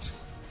pulpit,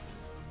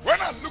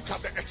 when I look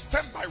at the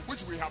extent by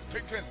which we have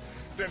taken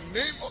the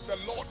name of the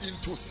Lord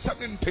into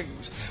certain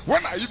things,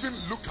 when I even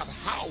look at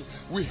how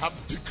we have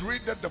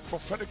degraded the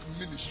prophetic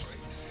ministry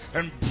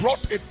and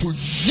brought it to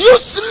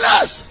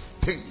useless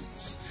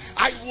things,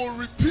 I will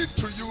repeat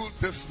to you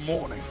this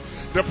morning.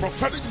 The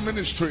prophetic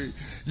ministry,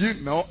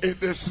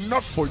 it is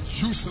not for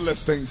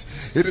useless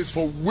things. It is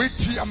for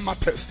weightier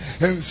matters.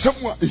 And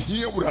someone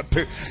here would have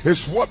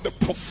is what the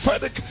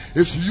prophetic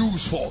is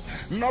used for.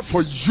 Not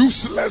for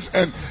useless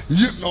and,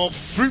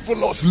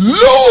 frivolous,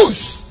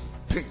 loose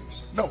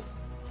things. No.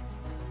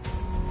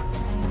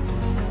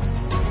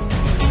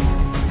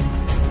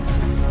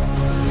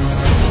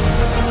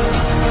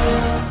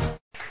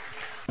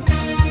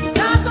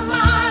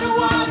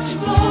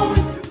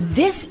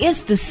 This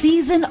is the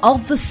season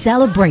of the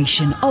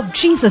celebration of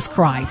Jesus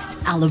Christ.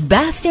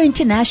 Alabaster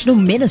International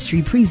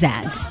Ministry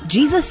presents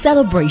Jesus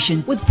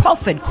Celebration with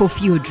Prophet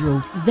Kofi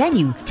Oduro.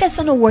 Venue,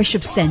 Tesano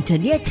Worship Center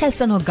near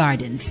Tesano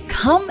Gardens.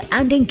 Come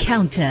and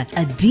encounter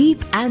a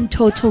deep and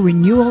total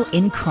renewal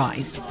in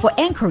Christ. For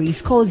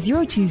enquiries, call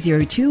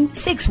 0202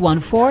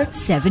 614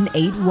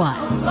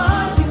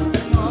 781.